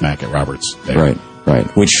another smack at Roberts there. Right. Right.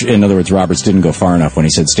 Which, in other words, Roberts didn't go far enough when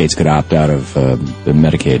he said states could opt out of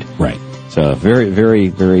Medicaid. Right. So very, very,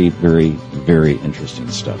 very, very, very interesting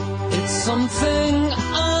stuff. It's something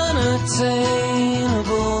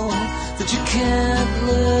unattainable that you can't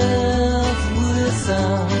live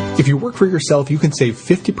without. If you work for yourself, you can save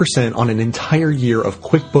 50% on an entire year of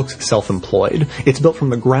QuickBooks Self-Employed. It's built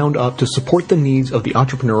from the ground up to support the needs of the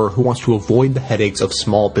entrepreneur who wants to avoid the headaches of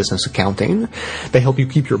small business accounting. They help you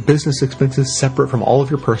keep your business expenses separate from all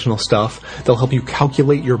of your personal stuff. They'll help you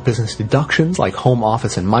calculate your business deductions like home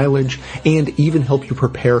office and mileage, and even help you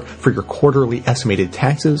prepare for your quarterly estimated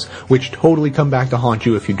taxes, which totally come back to haunt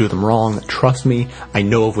you if you do them wrong. Trust me, I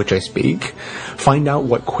know of which I speak. Find out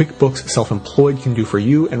what QuickBooks Self-Employed can do for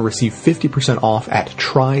you and receive 50% off at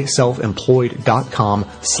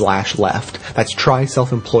tryselfemployed.com/left. That's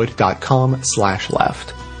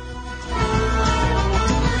tryselfemployed.com/left.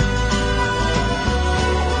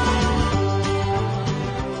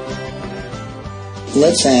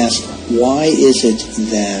 Let's ask, why is it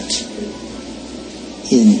that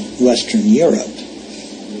in Western Europe,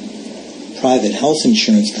 private health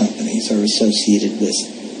insurance companies are associated with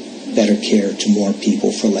better care to more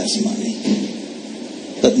people for less money?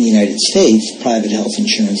 But in the United States, private health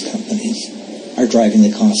insurance companies are driving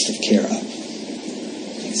the cost of care up.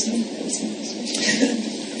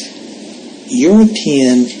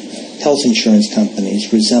 European health insurance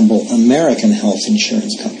companies resemble American health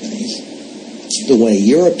insurance companies the way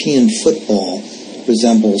European football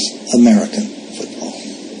resembles American football.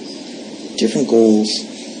 Different goals,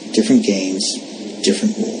 different games,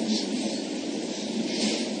 different rules.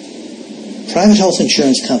 Private health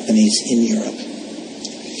insurance companies in Europe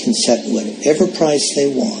can set whatever price they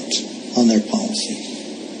want on their policy,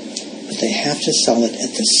 but they have to sell it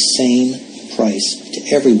at the same price to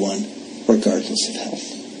everyone, regardless of health.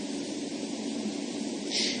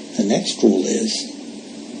 The next rule is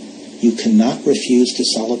you cannot refuse to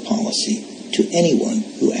sell a policy to anyone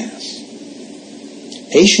who asks.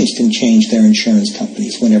 Patients can change their insurance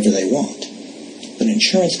companies whenever they want, but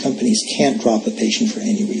insurance companies can't drop a patient for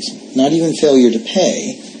any reason, not even failure to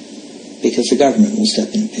pay, because the government will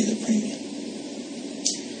step in and pay the premium.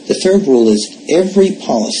 The third rule is every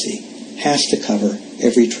policy has to cover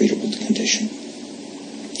every treatable condition,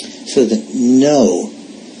 so that no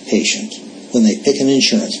patient, when they pick an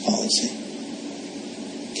insurance policy,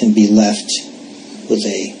 can be left with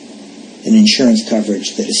an insurance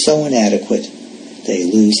coverage that is so inadequate they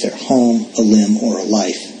lose their home, a limb, or a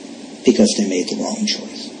life because they made the wrong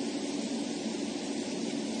choice.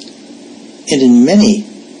 And in many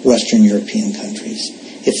Western European countries,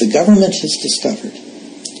 if the government has discovered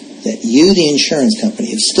that you, the insurance company,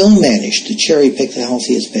 have still managed to cherry pick the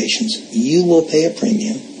healthiest patients, you will pay a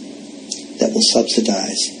premium that will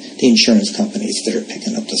subsidize the insurance companies that are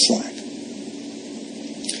picking up the slack.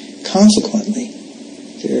 Consequently,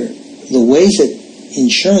 the ways that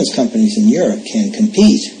insurance companies in Europe can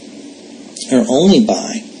compete are only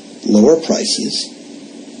by lower prices,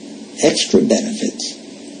 extra benefits,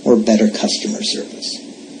 or better customer service.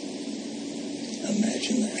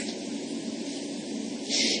 Imagine that.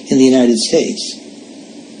 In the United States,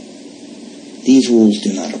 these rules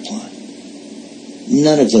do not apply.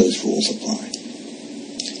 None of those rules apply.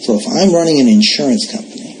 So if I'm running an insurance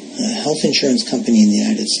company, a health insurance company in the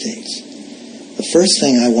United States, the first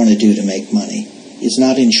thing I want to do to make money is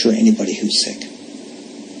not insure anybody who's sick.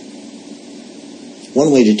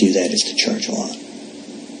 One way to do that is to charge a lot.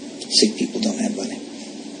 Sick people don't have money.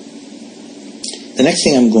 The next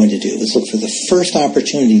thing I'm going to do is look for the first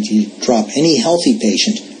opportunity to drop any healthy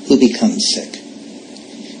patient who becomes sick.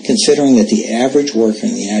 Considering that the average worker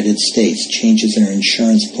in the United States changes their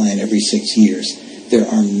insurance plan every 6 years, there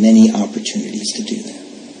are many opportunities to do that.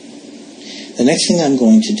 The next thing I'm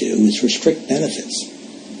going to do is restrict benefits.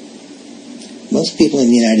 Most people in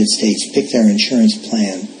the United States pick their insurance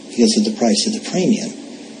plan because of the price of the premium,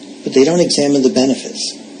 but they don't examine the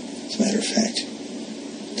benefits. As a matter of fact,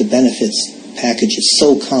 the benefits package is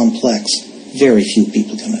so complex, very few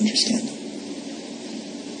people can understand them.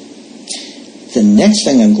 The next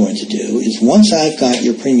thing I'm going to do is once I've got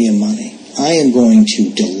your premium money, I am going to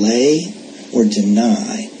delay or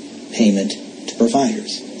deny payment to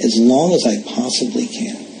providers as long as I possibly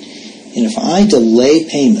can. And if I delay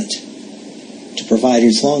payment to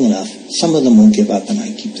providers long enough, some of them will give up and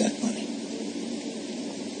I keep that money.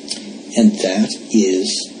 And that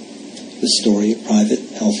is the story of private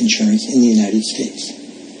health insurance in the United States.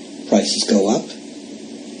 Prices go up.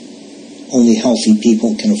 Only healthy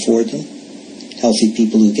people can afford them. Healthy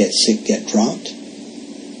people who get sick get dropped.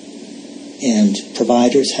 And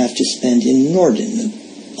providers have to spend inordinate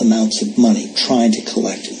amounts of money trying to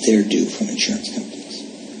collect their due from insurance companies.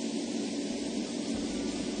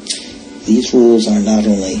 These rules are not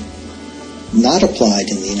only not applied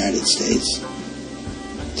in the United States,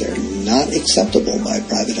 they're not acceptable by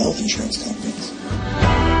private health insurance companies.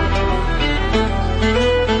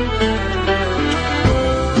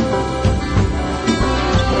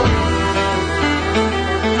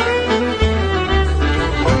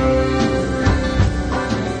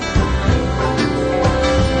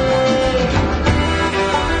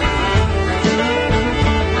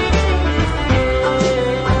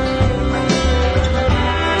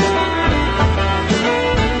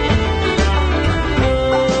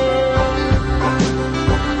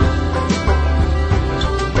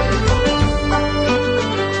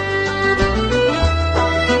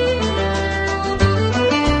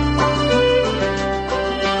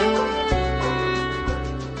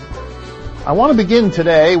 I want to begin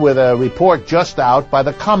today with a report just out by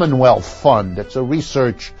the Commonwealth Fund. It's a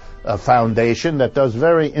research foundation that does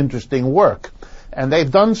very interesting work. And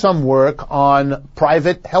they've done some work on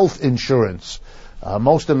private health insurance.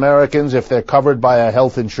 Most Americans, if they're covered by a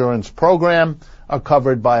health insurance program, are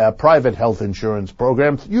covered by a private health insurance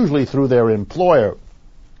program, usually through their employer.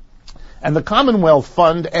 And the Commonwealth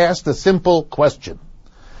Fund asked a simple question.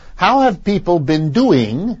 How have people been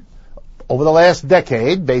doing over the last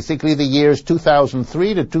decade, basically the years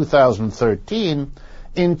 2003 to 2013,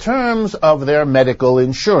 in terms of their medical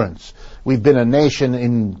insurance? We've been a nation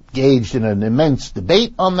engaged in an immense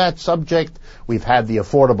debate on that subject. We've had the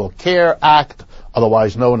Affordable Care Act,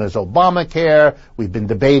 otherwise known as Obamacare. We've been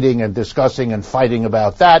debating and discussing and fighting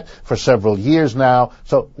about that for several years now.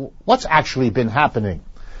 So what's actually been happening?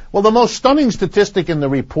 Well, the most stunning statistic in the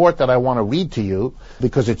report that I want to read to you,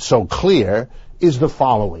 because it's so clear, is the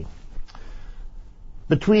following.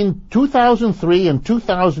 Between 2003 and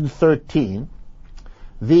 2013,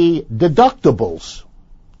 the deductibles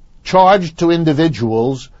charged to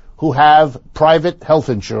individuals who have private health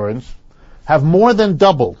insurance have more than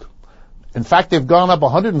doubled. In fact, they've gone up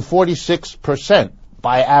 146%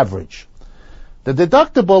 by average. The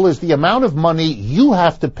deductible is the amount of money you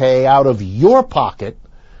have to pay out of your pocket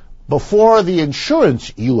before the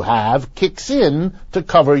insurance you have kicks in to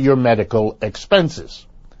cover your medical expenses.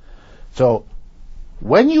 So,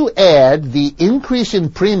 when you add the increase in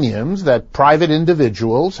premiums that private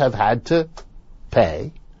individuals have had to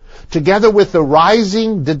pay, together with the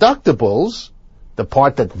rising deductibles, the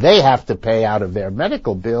part that they have to pay out of their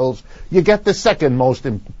medical bills, you get the second most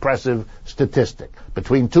impressive statistic.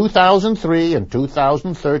 Between 2003 and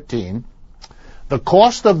 2013, the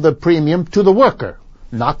cost of the premium to the worker,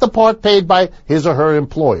 not the part paid by his or her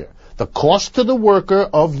employer, the cost to the worker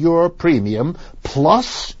of your premium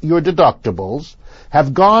plus your deductibles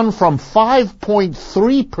have gone from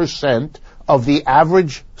 5.3% of the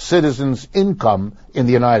average citizen's income in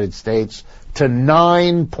the United States to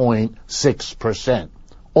 9.6%,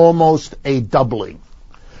 almost a doubling.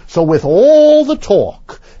 So with all the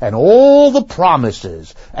talk and all the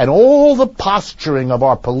promises and all the posturing of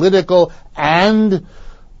our political and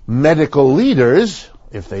medical leaders,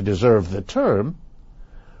 if they deserve the term,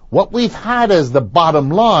 what we've had as the bottom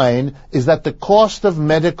line is that the cost of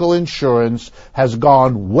medical insurance has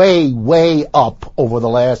gone way, way up over the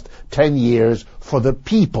last 10 years for the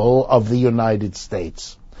people of the United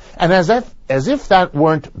States. And as if that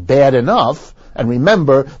weren't bad enough, and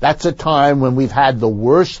remember, that's a time when we've had the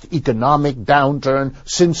worst economic downturn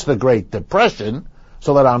since the Great Depression,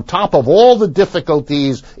 so that on top of all the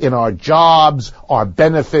difficulties in our jobs, our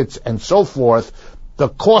benefits, and so forth, the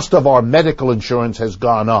cost of our medical insurance has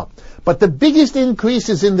gone up. But the biggest increase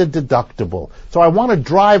is in the deductible. So I want to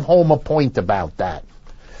drive home a point about that.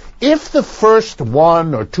 If the first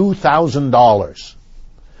 $1,000 or $2,000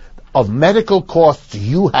 of medical costs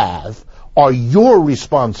you have are your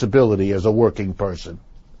responsibility as a working person,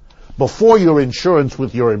 before your insurance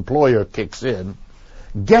with your employer kicks in,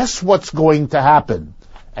 guess what's going to happen?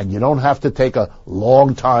 And you don't have to take a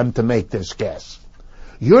long time to make this guess.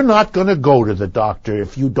 You're not going to go to the doctor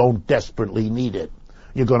if you don't desperately need it.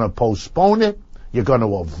 You're going to postpone it. You're going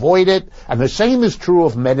to avoid it. And the same is true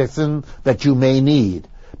of medicine that you may need,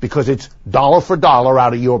 because it's dollar for dollar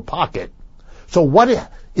out of your pocket. So what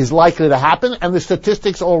is likely to happen? And the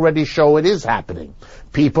statistics already show it is happening.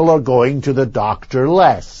 People are going to the doctor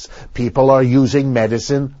less. People are using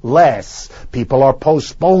medicine less. People are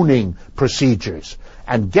postponing procedures.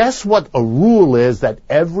 And guess what a rule is that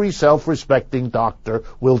every self-respecting doctor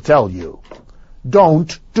will tell you?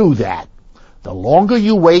 Don't do that. The longer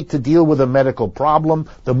you wait to deal with a medical problem,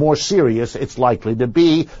 the more serious it's likely to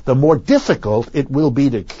be, the more difficult it will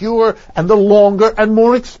be to cure, and the longer and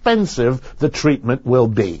more expensive the treatment will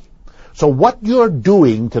be. So what you're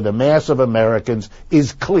doing to the mass of Americans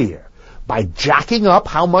is clear. By jacking up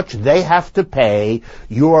how much they have to pay,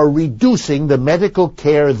 you are reducing the medical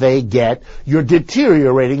care they get. You're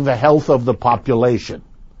deteriorating the health of the population.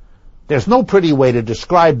 There's no pretty way to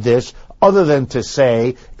describe this other than to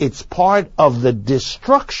say it's part of the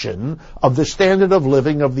destruction of the standard of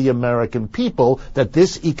living of the American people that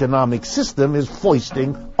this economic system is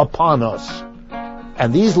foisting upon us.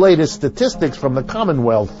 And these latest statistics from the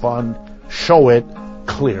Commonwealth Fund show it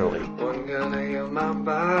clearly. One gonna heal my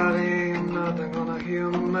body, nothing gonna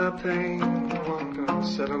heal my pain. One gonna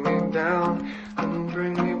settle me down and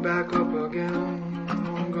bring me back up again.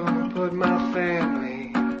 I'm gonna put my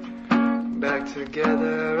family back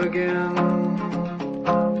together again.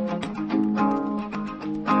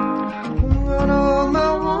 I'm gonna hold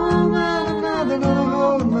my woman, another gonna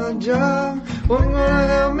hold my job. One gonna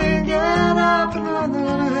help me get up, another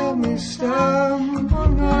gonna help me stop.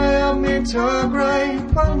 One gonna help me talk right,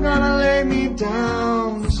 one gonna lay me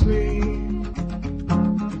down to sleep.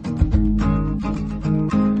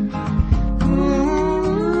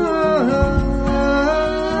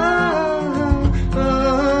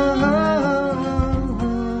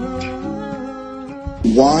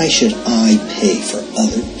 Why should I pay for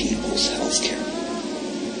other people's health care?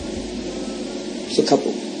 There's a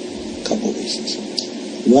couple reasons.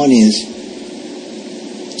 One is,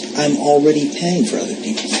 I'm already paying for other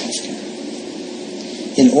people's health care.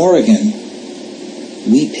 In Oregon,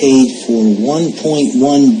 we paid for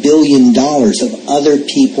 $1.1 billion of other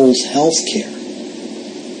people's health care.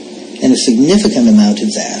 And a significant amount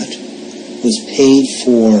of that was paid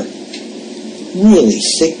for really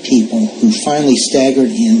sick people who finally staggered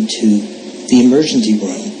into the emergency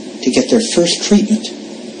room to get their first treatment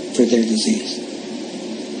for their disease.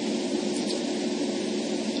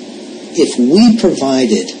 If we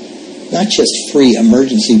provided not just free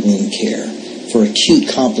emergency room care for acute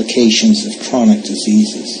complications of chronic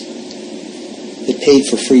diseases, but paid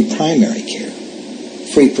for free primary care,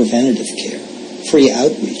 free preventative care, free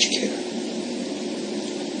outreach care,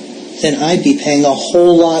 then I'd be paying a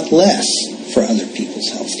whole lot less for other people's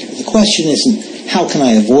health care. The question isn't, how can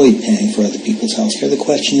I avoid paying for other people's health care? The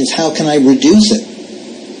question is, how can I reduce it?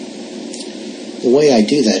 The way I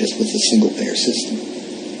do that is with a single-payer system.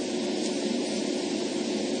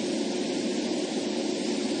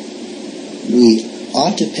 We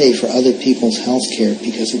ought to pay for other people's health care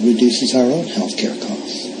because it reduces our own health care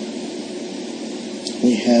costs.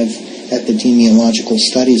 We have epidemiological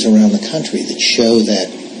studies around the country that show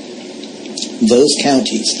that those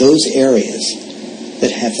counties, those areas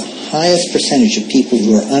that have the highest percentage of people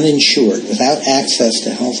who are uninsured without access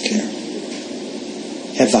to health care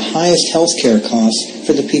have the highest health care costs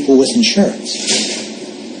for the people with insurance.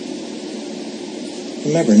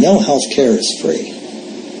 Remember, no health care is free.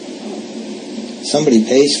 Somebody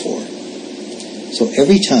pays for it. So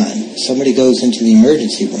every time somebody goes into the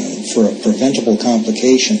emergency room for a preventable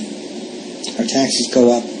complication, our taxes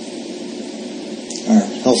go up, our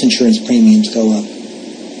health insurance premiums go up,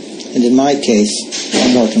 and in my case,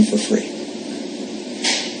 I'm working for free.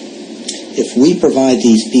 If we provide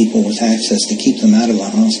these people with access to keep them out of the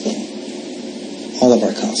hospital, all of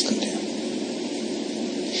our costs go down.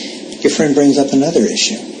 Your friend brings up another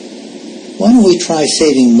issue. Why don't we try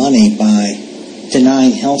saving money by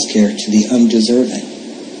denying health care to the undeserving,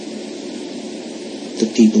 the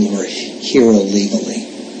people who are here illegally,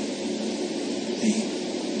 the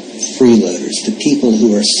freeloaders, the people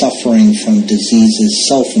who are suffering from diseases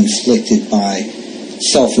self-inflicted by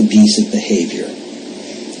self-abusive behavior,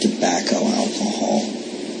 tobacco, alcohol,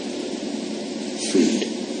 food.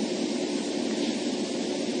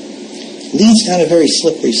 Leads down a very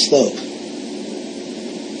slippery slope.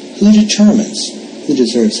 Who determines who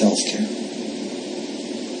deserves health care?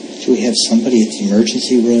 Do we have somebody at the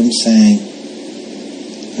emergency room saying,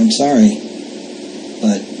 I'm sorry,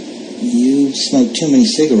 but you smoke too many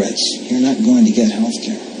cigarettes, you're not going to get health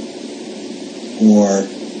care? Or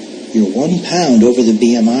you're 1 pound over the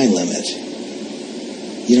BMI limit,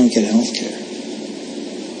 you don't get health care.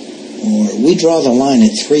 Or we draw the line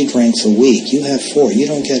at 3 drinks a week, you have 4, you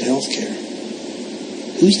don't get health care.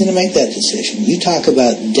 Who's going to make that decision? You talk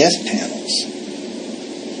about death panels.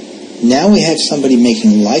 Now we have somebody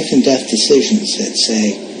making life and death decisions that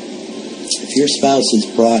say, if your spouse is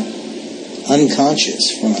brought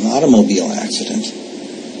unconscious from an automobile accident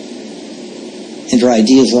and her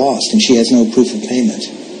ID is lost and she has no proof of payment,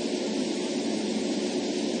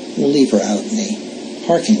 we'll leave her out in the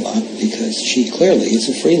parking lot because she clearly is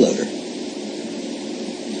a freeloader.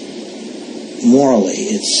 Morally,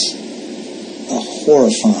 it's a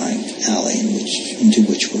horrifying alley into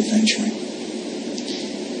which we're venturing.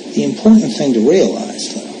 The important thing to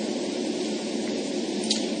realize, though,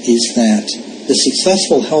 is that the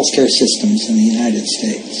successful healthcare systems in the United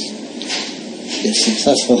States, the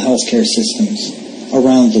successful healthcare systems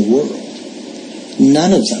around the world,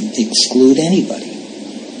 none of them exclude anybody.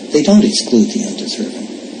 They don't exclude the undeserving.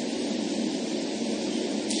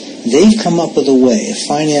 They've come up with a way of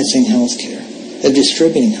financing healthcare, of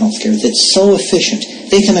distributing healthcare that's so efficient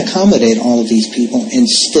they can accommodate all of these people and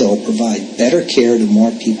still provide better care to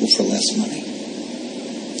more people for less money.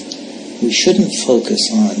 We shouldn't focus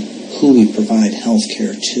on who we provide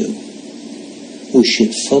healthcare to. We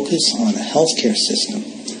should focus on a healthcare system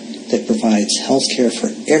that provides healthcare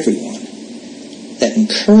for everyone, that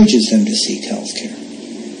encourages them to seek healthcare,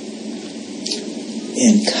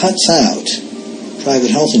 and cuts out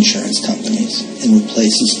private health insurance companies and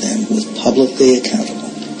replaces them with publicly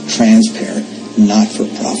accountable, transparent,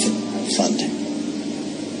 not-for-profit funding.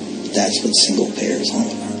 That's what single payer is all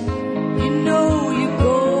about. You know you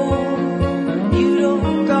go, you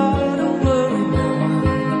don't gotta worry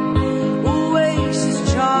now.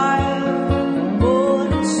 Oasis child,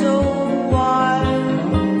 born and so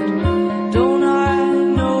wild. Don't I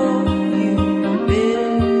know you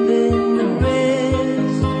better than the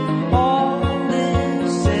rest? All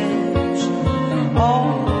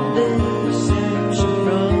deception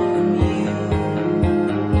from you.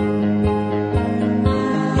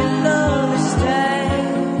 Your love is dead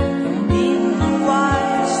in the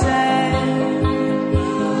white sand.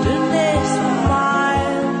 The next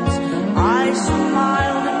miles, ice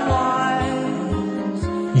mild and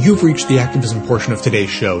wide. You've reached the activism portion of today's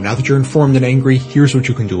show. Now that you're informed and angry, here's what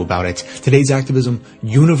you can do about it. Today's activism: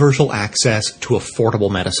 universal access to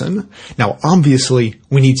affordable medicine. Now, obviously,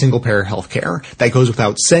 we need single-payer healthcare. That goes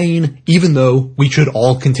without saying, even though we should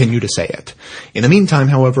all continue to say it. In the meantime,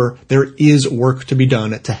 however, there is work to be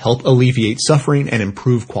done to help alleviate suffering and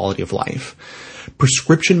improve quality of life.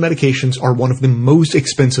 Prescription medications are one of the most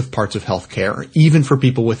expensive parts of healthcare, even for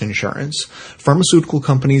people with insurance. Pharmaceutical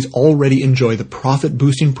companies already enjoy the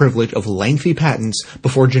profit-boosting privilege of lengthy patents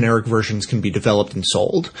before generic versions can be developed and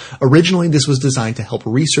sold. Originally, this was designed to help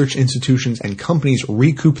research institutions and companies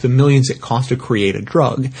recoup the millions it costs to create a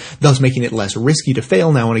drug, thus making it less risky to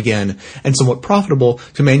fail now and again, and somewhat profitable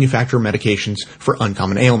to manufacture medications for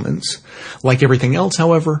uncommon ailments. Like everything else,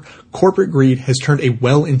 however, corporate greed has turned a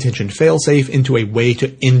well-intentioned failsafe into a way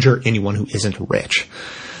to injure anyone who isn't rich.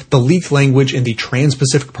 The leaked language in the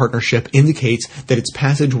Trans-Pacific Partnership indicates that its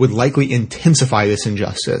passage would likely intensify this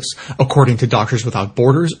injustice. According to Doctors Without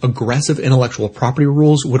Borders, aggressive intellectual property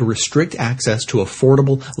rules would restrict access to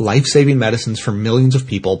affordable, life-saving medicines for millions of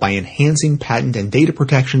people by enhancing patent and data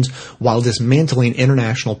protections while dismantling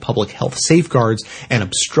international public health safeguards and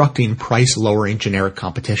obstructing price-lowering generic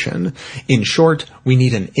competition. In short, we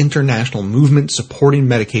need an international movement supporting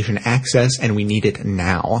medication access, and we need it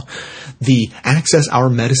now. The Access Our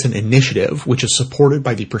Medicine Initiative, which is supported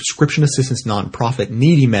by the prescription assistance nonprofit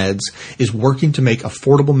Needy Meds, is working to make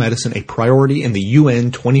affordable medicine a priority in the UN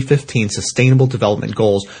 2015 Sustainable Development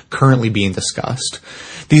Goals currently being discussed.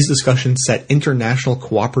 These discussions set international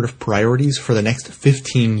cooperative priorities for the next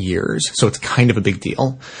 15 years, so it's kind of a big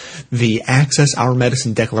deal. The Access Our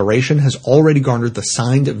Medicine Declaration has already garnered the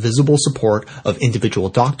signed, visible support of individual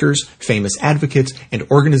doctors, famous advocates, and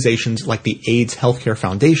organizations like the AIDS Healthcare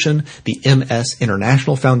Foundation, the MS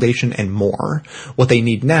International Foundation, and more. What they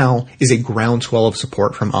need now is a groundswell of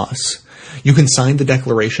support from us. You can sign the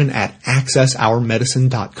declaration at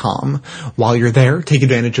accessourmedicine.com. While you're there, take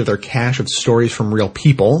advantage of their cache of stories from real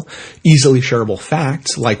people, easily shareable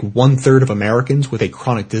facts like 1/3 of Americans with a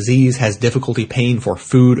chronic disease has difficulty paying for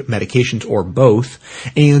food, medications, or both,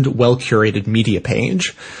 and well-curated media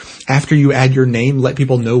page. After you add your name, let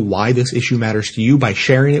people know why this issue matters to you by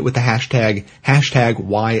sharing it with the hashtag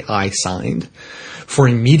 #WhyISigned. For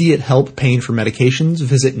immediate help paying for medications,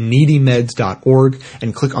 visit needymeds.org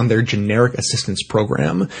and click on their generic assistance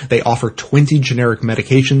program. They offer 20 generic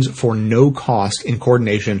medications for no cost in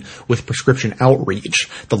coordination with Prescription Outreach,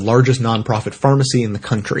 the largest nonprofit pharmacy in the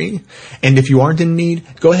country. And if you aren't in need,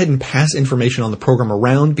 go ahead and pass information on the program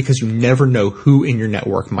around because you never know who in your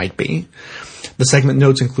network might be. The segment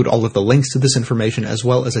notes include all all of the links to this information as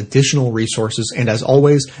well as additional resources. And as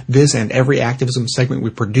always, this and every activism segment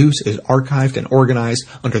we produce is archived and organized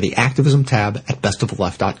under the activism tab at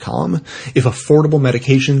bestoftheleft.com. If affordable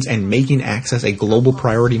medications and making access a global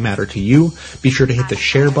priority matter to you, be sure to hit the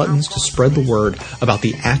share buttons to spread the word about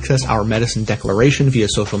the Access Our Medicine Declaration via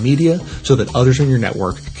social media so that others in your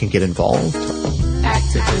network can get involved.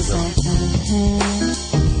 Activism.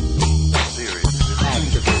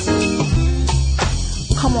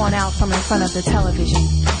 Come on out from in front of the television.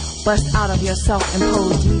 Bust out of your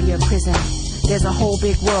self-imposed media prison. There's a whole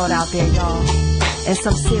big world out there, y'all. And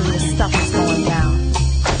some serious stuff is going down.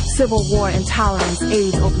 Civil war, intolerance,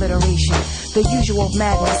 AIDS, obliteration. The usual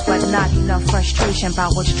madness, but not enough frustration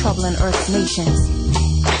about what's troubling Earth's nations.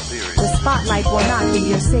 The spotlight will not be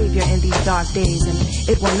your savior in these dark days, and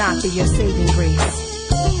it will not be your saving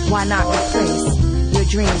grace. Why not replace your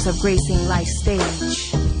dreams of gracing life's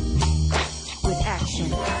stage with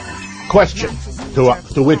action? Question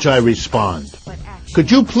to which I respond.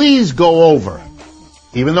 Could you please go over,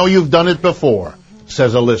 even though you've done it before,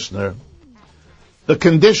 says a listener, the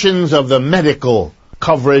conditions of the medical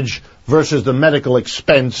coverage versus the medical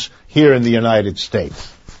expense here in the United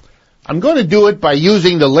States? I'm going to do it by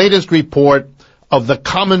using the latest report of the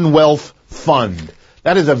Commonwealth Fund.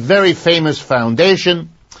 That is a very famous foundation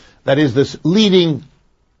that is this leading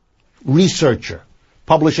researcher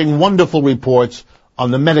publishing wonderful reports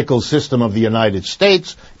on the medical system of the United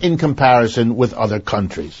States in comparison with other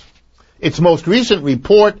countries. Its most recent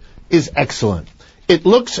report is excellent. It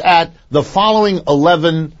looks at the following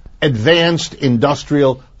 11 advanced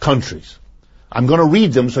industrial countries. I'm going to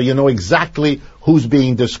read them so you know exactly who's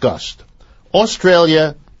being discussed.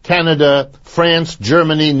 Australia, Canada, France,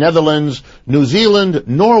 Germany, Netherlands, New Zealand,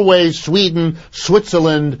 Norway, Sweden,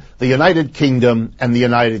 Switzerland, the United Kingdom, and the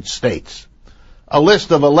United States. A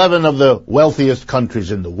list of 11 of the wealthiest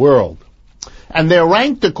countries in the world. And they're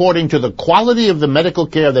ranked according to the quality of the medical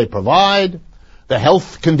care they provide, the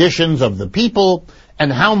health conditions of the people,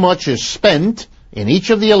 and how much is spent in each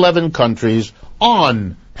of the 11 countries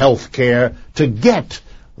on health care to get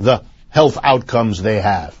the health outcomes they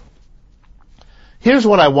have. Here's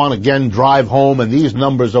what I want to again drive home, and these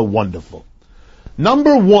numbers are wonderful.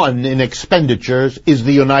 Number one in expenditures is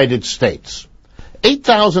the United States.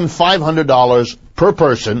 $8,500 per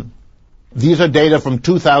person. These are data from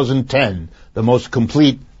 2010, the most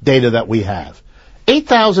complete data that we have.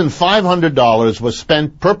 $8,500 was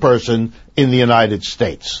spent per person in the United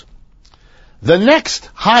States. The next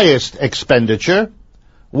highest expenditure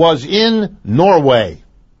was in Norway.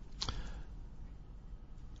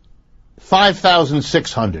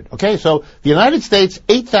 $5,600. Okay, so the United States,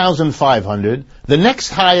 $8,500. The next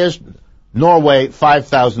highest, Norway,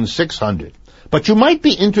 $5,600. But you might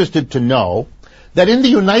be interested to know that in the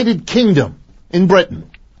United Kingdom, in Britain,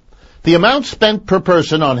 the amount spent per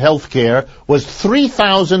person on health care was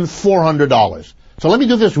 $3,400. So let me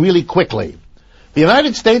do this really quickly. The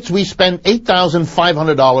United States, we spend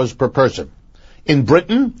 $8,500 per person. In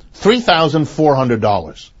Britain,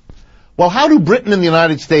 $3,400. Well, how do Britain and the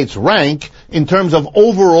United States rank in terms of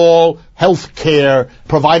overall health care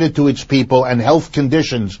provided to its people and health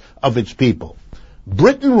conditions of its people?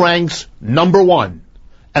 Britain ranks number one,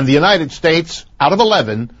 and the United States, out of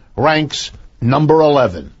 11, ranks number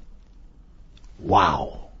 11.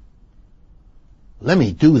 Wow. Let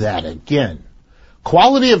me do that again.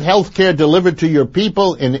 Quality of health care delivered to your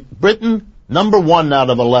people in Britain, number one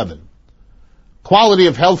out of 11. Quality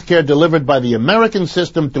of health care delivered by the American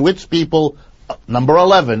system to its people, number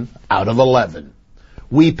 11 out of 11.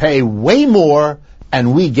 We pay way more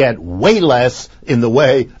and we get way less in the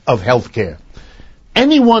way of health care.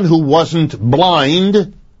 Anyone who wasn't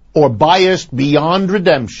blind or biased beyond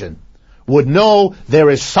redemption would know there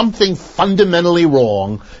is something fundamentally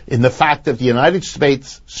wrong in the fact that the United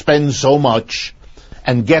States spends so much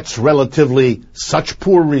and gets relatively such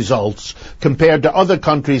poor results compared to other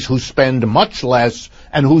countries who spend much less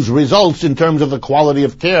and whose results in terms of the quality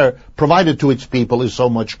of care provided to its people is so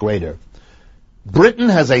much greater. Britain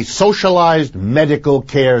has a socialized medical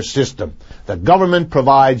care system. The government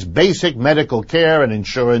provides basic medical care and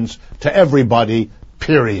insurance to everybody,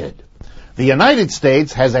 period. The United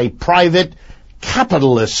States has a private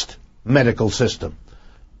capitalist medical system.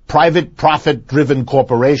 Private profit-driven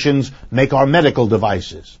corporations make our medical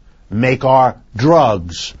devices, make our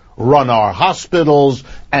drugs, run our hospitals,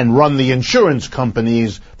 and run the insurance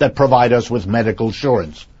companies that provide us with medical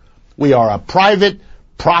insurance. We are a private,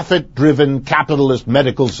 profit-driven capitalist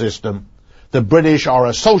medical system. The British are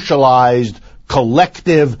a socialized,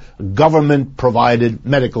 collective, government-provided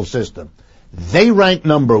medical system. They rank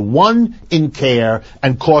number one in care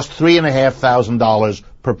and cost $3,500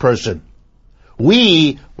 per person.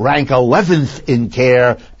 We rank 11th in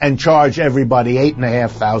care and charge everybody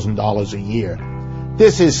 $8,500 a year.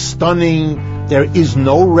 This is stunning. There is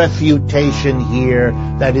no refutation here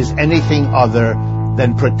that is anything other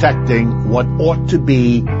than protecting what ought to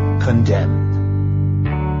be condemned.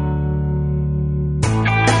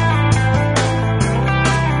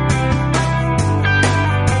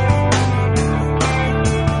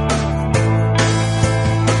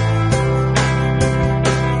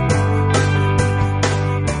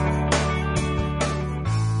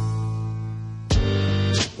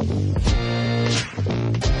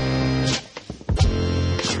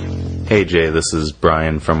 Hey Jay, this is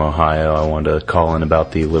Brian from Ohio. I wanted to call in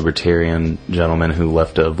about the libertarian gentleman who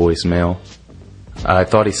left a voicemail. I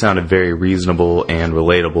thought he sounded very reasonable and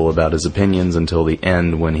relatable about his opinions until the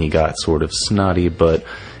end when he got sort of snotty, but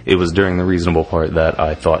it was during the reasonable part that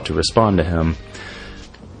I thought to respond to him.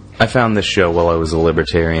 I found this show while I was a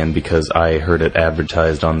libertarian because I heard it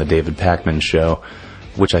advertised on the David Pakman show,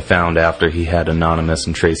 which I found after he had Anonymous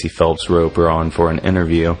and Tracy Phelps Roper on for an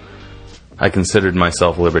interview. I considered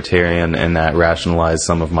myself libertarian, and that rationalized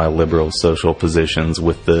some of my liberal social positions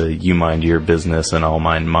with the you mind your business and I'll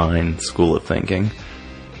mind mine school of thinking.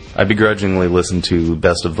 I begrudgingly listened to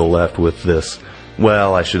Best of the Left with this,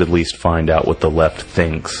 well, I should at least find out what the left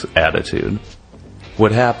thinks attitude.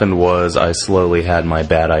 What happened was I slowly had my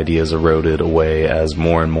bad ideas eroded away as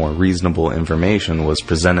more and more reasonable information was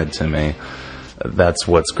presented to me. That's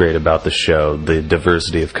what's great about the show, the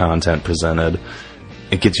diversity of content presented.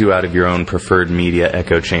 It gets you out of your own preferred media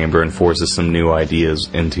echo chamber and forces some new ideas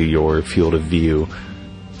into your field of view.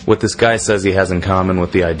 What this guy says he has in common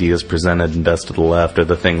with the ideas presented in Best of the Left are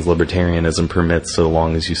the things libertarianism permits so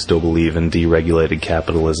long as you still believe in deregulated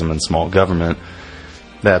capitalism and small government.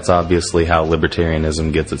 That's obviously how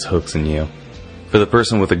libertarianism gets its hooks in you. For the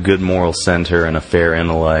person with a good moral center and a fair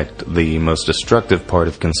intellect, the most destructive part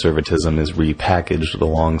of conservatism is repackaged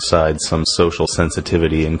alongside some social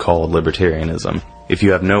sensitivity and called libertarianism. If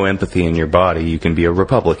you have no empathy in your body, you can be a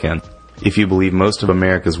Republican. If you believe most of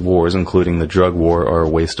America's wars, including the drug war, are a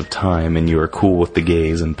waste of time and you are cool with the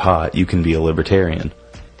gays and pot, you can be a libertarian.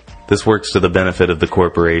 This works to the benefit of the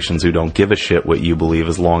corporations who don't give a shit what you believe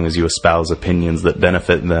as long as you espouse opinions that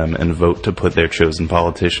benefit them and vote to put their chosen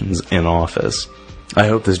politicians in office. I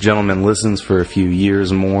hope this gentleman listens for a few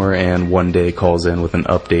years more and one day calls in with an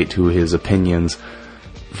update to his opinions.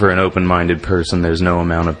 For an open-minded person, there's no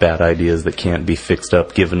amount of bad ideas that can't be fixed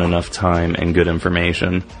up given enough time and good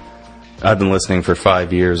information. I've been listening for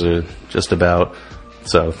 5 years or just about,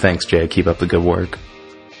 so thanks Jay, keep up the good work.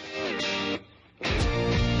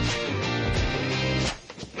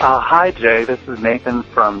 Hi Jay, this is Nathan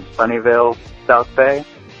from Sunnyvale, South Bay,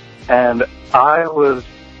 and I was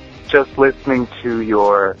just listening to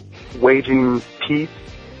your Waging Peace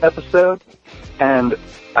episode, and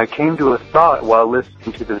I came to a thought while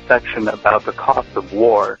listening to the section about the cost of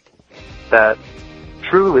war, that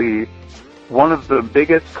truly one of the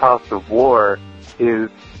biggest costs of war is,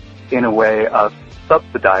 in a way, us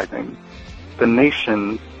subsidizing the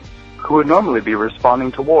nations who would normally be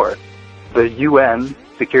responding to war. The UN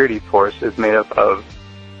security force is made up of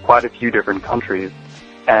quite a few different countries,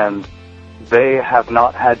 and they have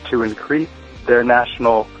not had to increase their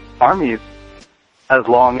national armies as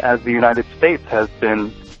long as the United States has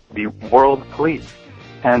been the world police.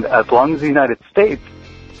 And as long as the United States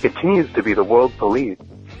continues to be the world police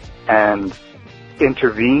and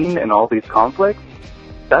intervene in all these conflicts,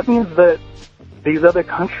 that means that these other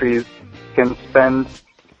countries can spend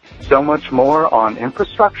so much more on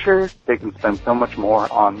infrastructure, they can spend so much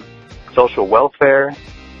more on social welfare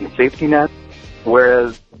and safety nets,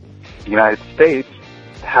 whereas the United States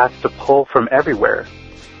has to pull from everywhere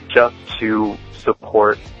just to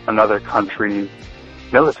support another country's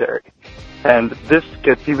military. And this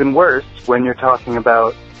gets even worse when you're talking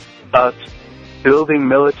about us building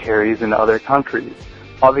militaries in other countries.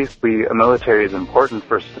 Obviously, a military is important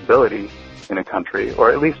for stability in a country,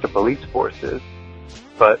 or at least a police force is.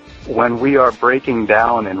 But when we are breaking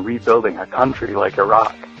down and rebuilding a country like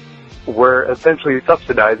Iraq, we're essentially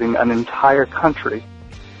subsidizing an entire country.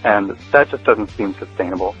 And that just doesn't seem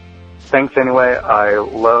sustainable. Thanks anyway. I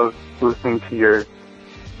love listening to your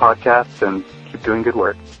podcast and keep doing good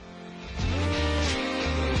work.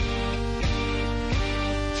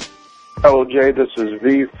 Hello, Jay. This is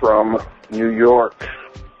V from New York,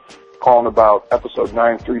 calling about episode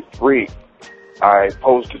 933. I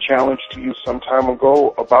posed a challenge to you some time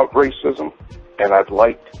ago about racism, and I'd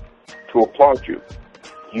like to applaud you.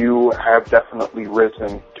 You have definitely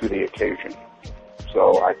risen to the occasion.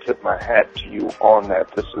 So I tip my hat to you on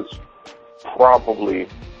that. This is probably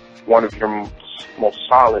one of your most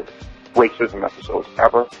solid racism episodes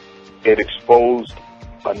ever. It exposed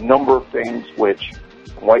a number of things which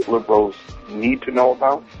white liberals need to know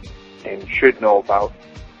about and should know about.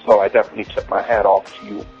 So I definitely tip my hat off to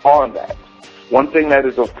you on that. One thing that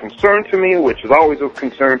is of concern to me, which is always of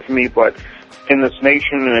concern to me, but in this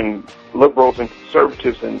nation and liberals and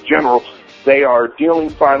conservatives in general, they are dealing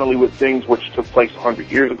finally with things which took place 100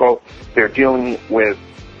 years ago. They're dealing with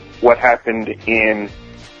what happened in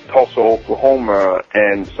Tulsa, Oklahoma,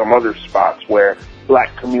 and some other spots where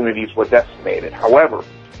black communities were decimated. However,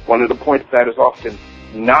 one of the points that is often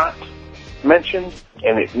not mentioned,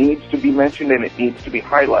 and it needs to be mentioned and it needs to be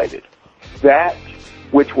highlighted, that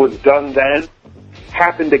which was done then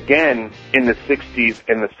happened again in the 60s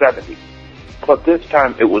and the 70s. But this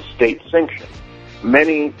time it was state sanctioned.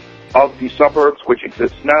 Many of the suburbs which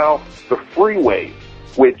exist now, the freeways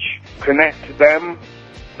which connect them,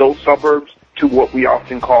 those suburbs, to what we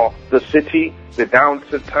often call the city, the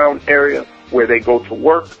downtown area where they go to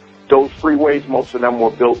work, those freeways, most of them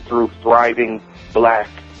were built through thriving black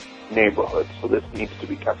neighborhoods. So this needs to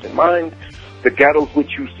be kept in mind. The ghettos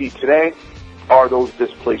which you see today are those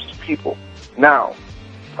displaced people. Now,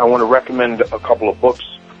 I want to recommend a couple of books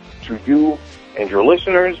to you and your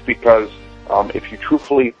listeners because if you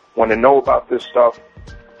truthfully want to know about this stuff,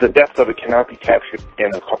 the depth of it cannot be captured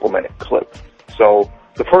in a couple-minute clip. So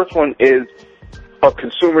the first one is A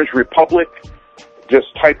Consumer's Republic. Just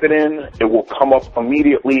type it in. It will come up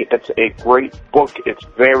immediately. It's a great book. It's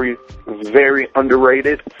very, very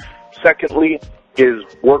underrated. Secondly is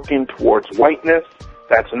Working Towards Whiteness.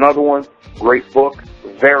 That's another one. Great book.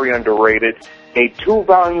 Very underrated. A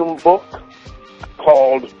 2-volume book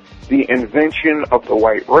called The Invention of the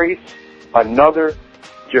White Race. Another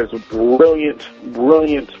just brilliant,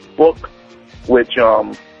 brilliant book which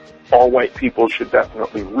all white people should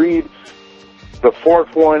definitely read. The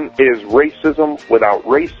fourth one is Racism Without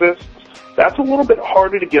Racists. That's a little bit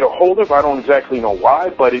harder to get a hold of. I don't exactly know why,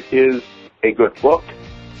 but it is a good book.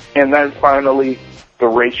 And then finally, The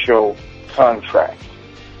Racial Contract.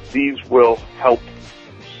 These will help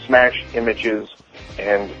smash images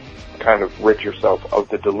and kind of rid yourself of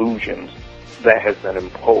the delusions that has been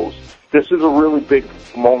imposed. This is a really big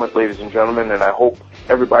moment, ladies and gentlemen, and I hope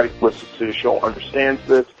everybody who listens to the show understands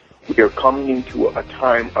this. We are coming into a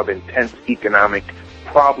time of intense economic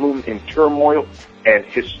problem and turmoil, and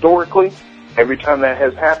historically, every time that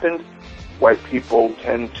has happened, white people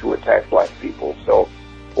tend to attack black people. So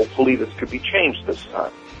hopefully this could be changed this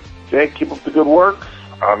time. Jay, keep up the good work.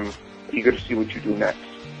 I'm eager to see what you do next.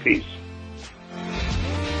 Peace.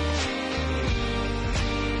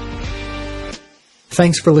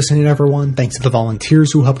 Thanks for listening, everyone. Thanks to the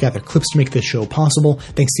volunteers who helped gather clips to make this show possible.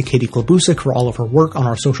 Thanks to Katie Klobusek for all of her work on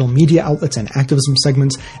our social media outlets and activism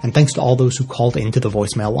segments. And thanks to all those who called into the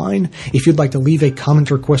voicemail line. If you'd like to leave a comment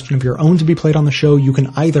or question of your own to be played on the show, you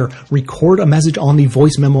can either record a message on the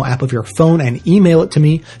voice memo app of your phone and email it to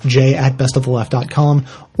me, jay@bestoftheleft.com,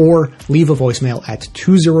 or leave a voicemail at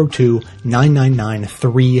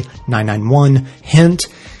 202-999-3991. Hint,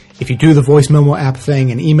 if you do the voice memo app thing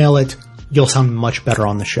and email it, you'll sound much better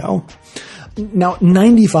on the show. Now,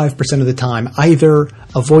 95% of the time, either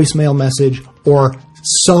a voicemail message or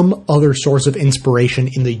some other source of inspiration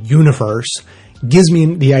in the universe gives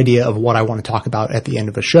me the idea of what I want to talk about at the end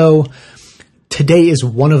of a show. Today is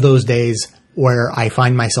one of those days where I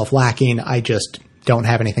find myself lacking. I just don't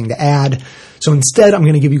have anything to add. So instead, I'm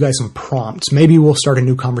going to give you guys some prompts. Maybe we'll start a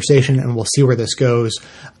new conversation and we'll see where this goes.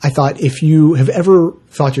 I thought if you have ever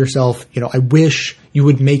thought to yourself, I wish you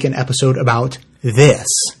would make an episode about this,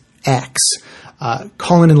 X,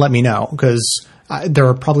 call in and let me know, because there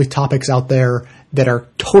are probably topics out there that are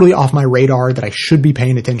totally off my radar that I should be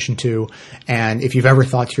paying attention to. And if you've ever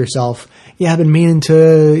thought to yourself, I've been meaning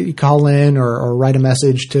to call in or write a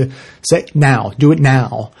message to say, now, do it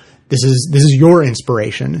now. This is your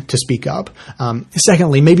inspiration to speak up.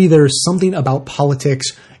 Secondly, maybe there's something about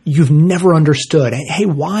politics you've never understood. Hey,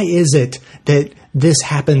 why is it that this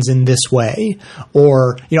happens in this way?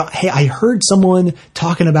 Or, hey, I heard someone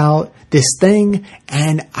talking about this thing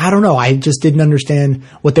and I don't know, I just didn't understand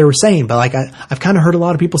what they were saying, but I've kind of heard a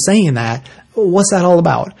lot of people saying that. What's that all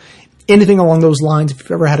about? Anything along those lines, if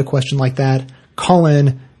you've ever had a question like that, call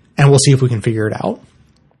in and we'll see if we can figure it out.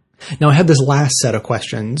 Now, I have this last set of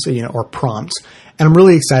questions, or prompts, and I'm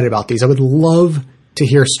really excited about these. I would love to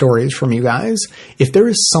hear stories from you guys. If there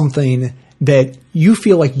is something that you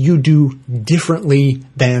feel like you do differently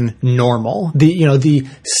than normal, the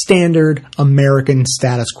standard American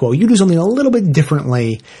status quo, you do something a little bit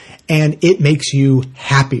differently and it makes you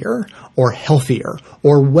happier or healthier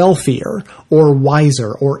or wealthier or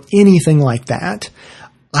wiser or anything like that,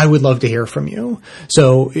 I would love to hear from you.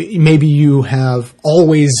 So maybe you have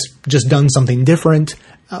always just done something different,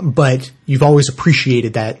 but you've always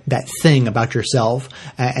appreciated that thing about yourself,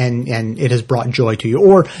 and it has brought joy to you.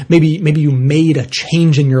 Or maybe you made a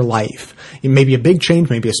change in your life. Maybe a big change,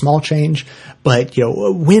 maybe a small change, but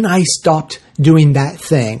when I stopped doing that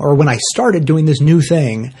thing, or when I started doing this new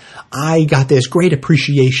thing, I got this great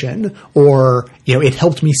appreciation, or it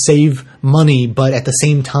helped me save money, but at the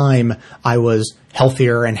same time I was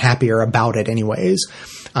healthier and happier about it anyways.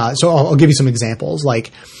 So I'll give you some examples.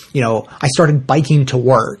 Like, I started biking to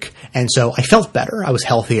work, and so I felt better. I was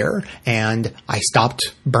healthier, and I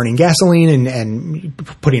stopped burning gasoline and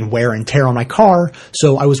putting wear and tear on my car,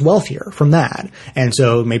 so I was wealthier from that. And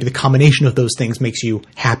so maybe the combination of those things makes you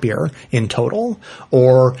happier in total.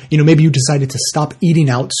 Or, maybe you decided to stop eating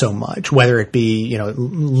out so much, whether it be,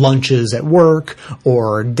 lunches at work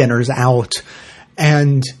or dinners out.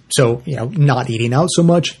 And so, not eating out so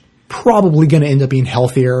much, probably going to end up being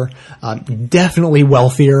healthier, definitely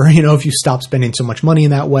wealthier, if you stop spending so much money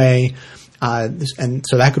in that way. And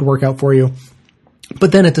so that could work out for you.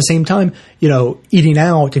 But then at the same time, eating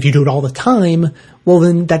out, if you do it all the time, well,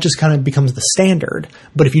 then that just kind of becomes the standard.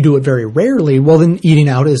 But if you do it very rarely, well, then eating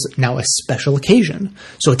out is now a special occasion.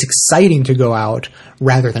 So it's exciting to go out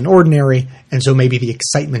rather than ordinary. And so maybe the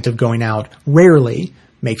excitement of going out rarely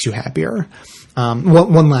makes you happier.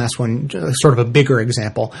 One last one, sort of a bigger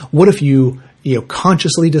example. What if you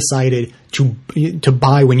consciously decided to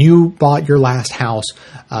buy, when you bought your last house,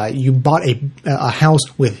 you bought a house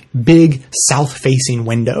with big south-facing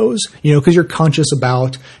windows, because you're conscious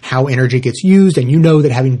about how energy gets used, and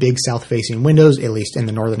that having big south-facing windows, at least in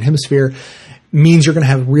the Northern Hemisphere, means you're going to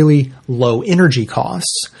have really low energy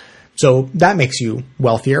costs. So that makes you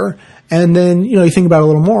wealthier. And then, you think about it a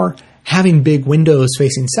little more. Having big windows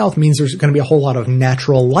facing south means there's going to be a whole lot of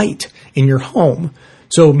natural light in your home.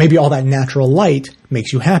 So maybe all that natural light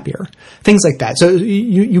makes you happier. Things like that. So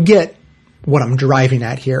you get what I'm driving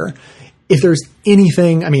at here. If there's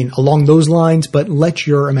anything, along those lines, but let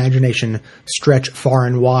your imagination stretch far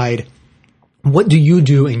and wide. What do you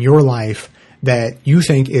do in your life that you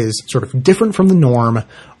think is sort of different from the norm,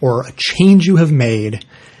 or a change you have made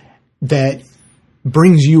that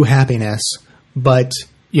brings you happiness, but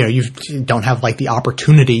you don't have the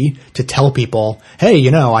opportunity to tell people, hey,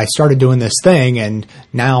 I started doing this thing and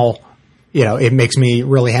now, it makes me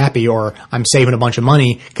really happy, or I'm saving a bunch of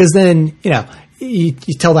money. Because then, you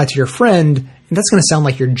tell that to your friend, and that's going to sound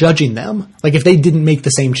like you're judging them. Like if they didn't make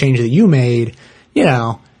the same change that you made,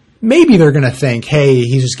 maybe they're going to think, hey,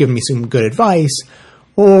 he's just giving me some good advice.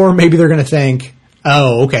 Or maybe they're going to think,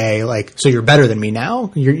 oh, okay, so you're better than me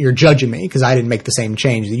now? You're judging me because I didn't make the same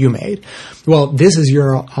change that you made. Well, this is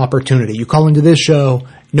your opportunity. You call into this show,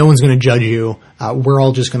 no one's going to judge you. We're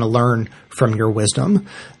all just going to learn from your wisdom.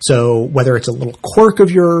 So whether it's a little quirk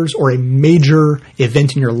of yours or a major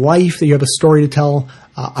event in your life that you have a story to tell,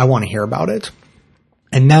 I want to hear about it.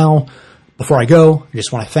 And now, before I go, I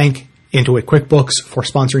just want to thank Intuit QuickBooks for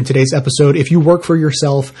sponsoring today's episode. If you work for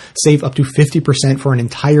yourself, save up to 50% for an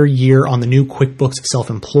entire year on the new QuickBooks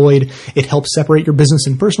Self-Employed. It helps separate your business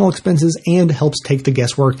and personal expenses and helps take the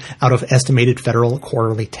guesswork out of estimated federal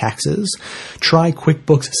quarterly taxes. Try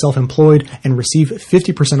QuickBooks Self-Employed and receive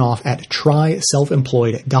 50% off at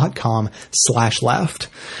tryselfemployed.com/left.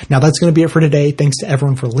 Now that's going to be it for today. Thanks to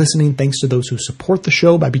everyone for listening. Thanks to those who support the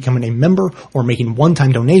show by becoming a member or making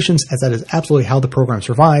one-time donations, as that is absolutely how the program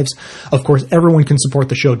survives. Of course, everyone can support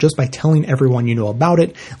the show just by telling everyone you know about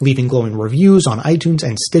it, leaving glowing reviews on iTunes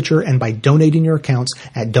and Stitcher, and by donating your accounts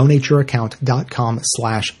at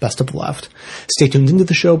donateyouraccount.com/bestofleft. Stay tuned into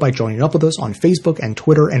the show by joining up with us on Facebook and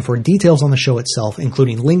Twitter, and for details on the show itself,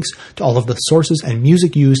 including links to all of the sources and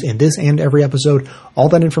music used in this and every episode, all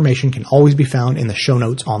that information can always be found in the show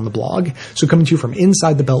notes on the blog. So coming to you from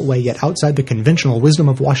inside the Beltway, yet outside the conventional wisdom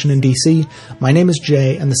of Washington, D.C., my name is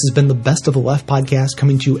Jay, and this has been the Best of the Left podcast,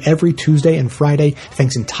 coming to you every Tuesday and Friday,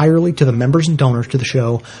 thanks entirely to the members and donors to the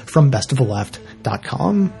show from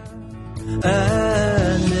bestoftheleft.com.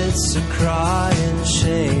 And it's a crying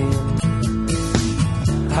shame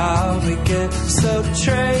how we get so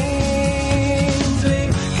trained. We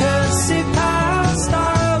can't see past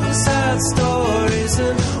our own sad stories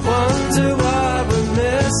and wonder what we're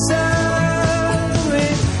missing. We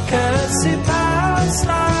can't see past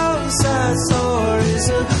our own sad stories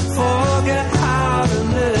and forget how to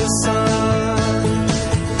listen.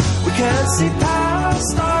 We can't see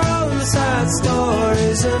past our own sad stories.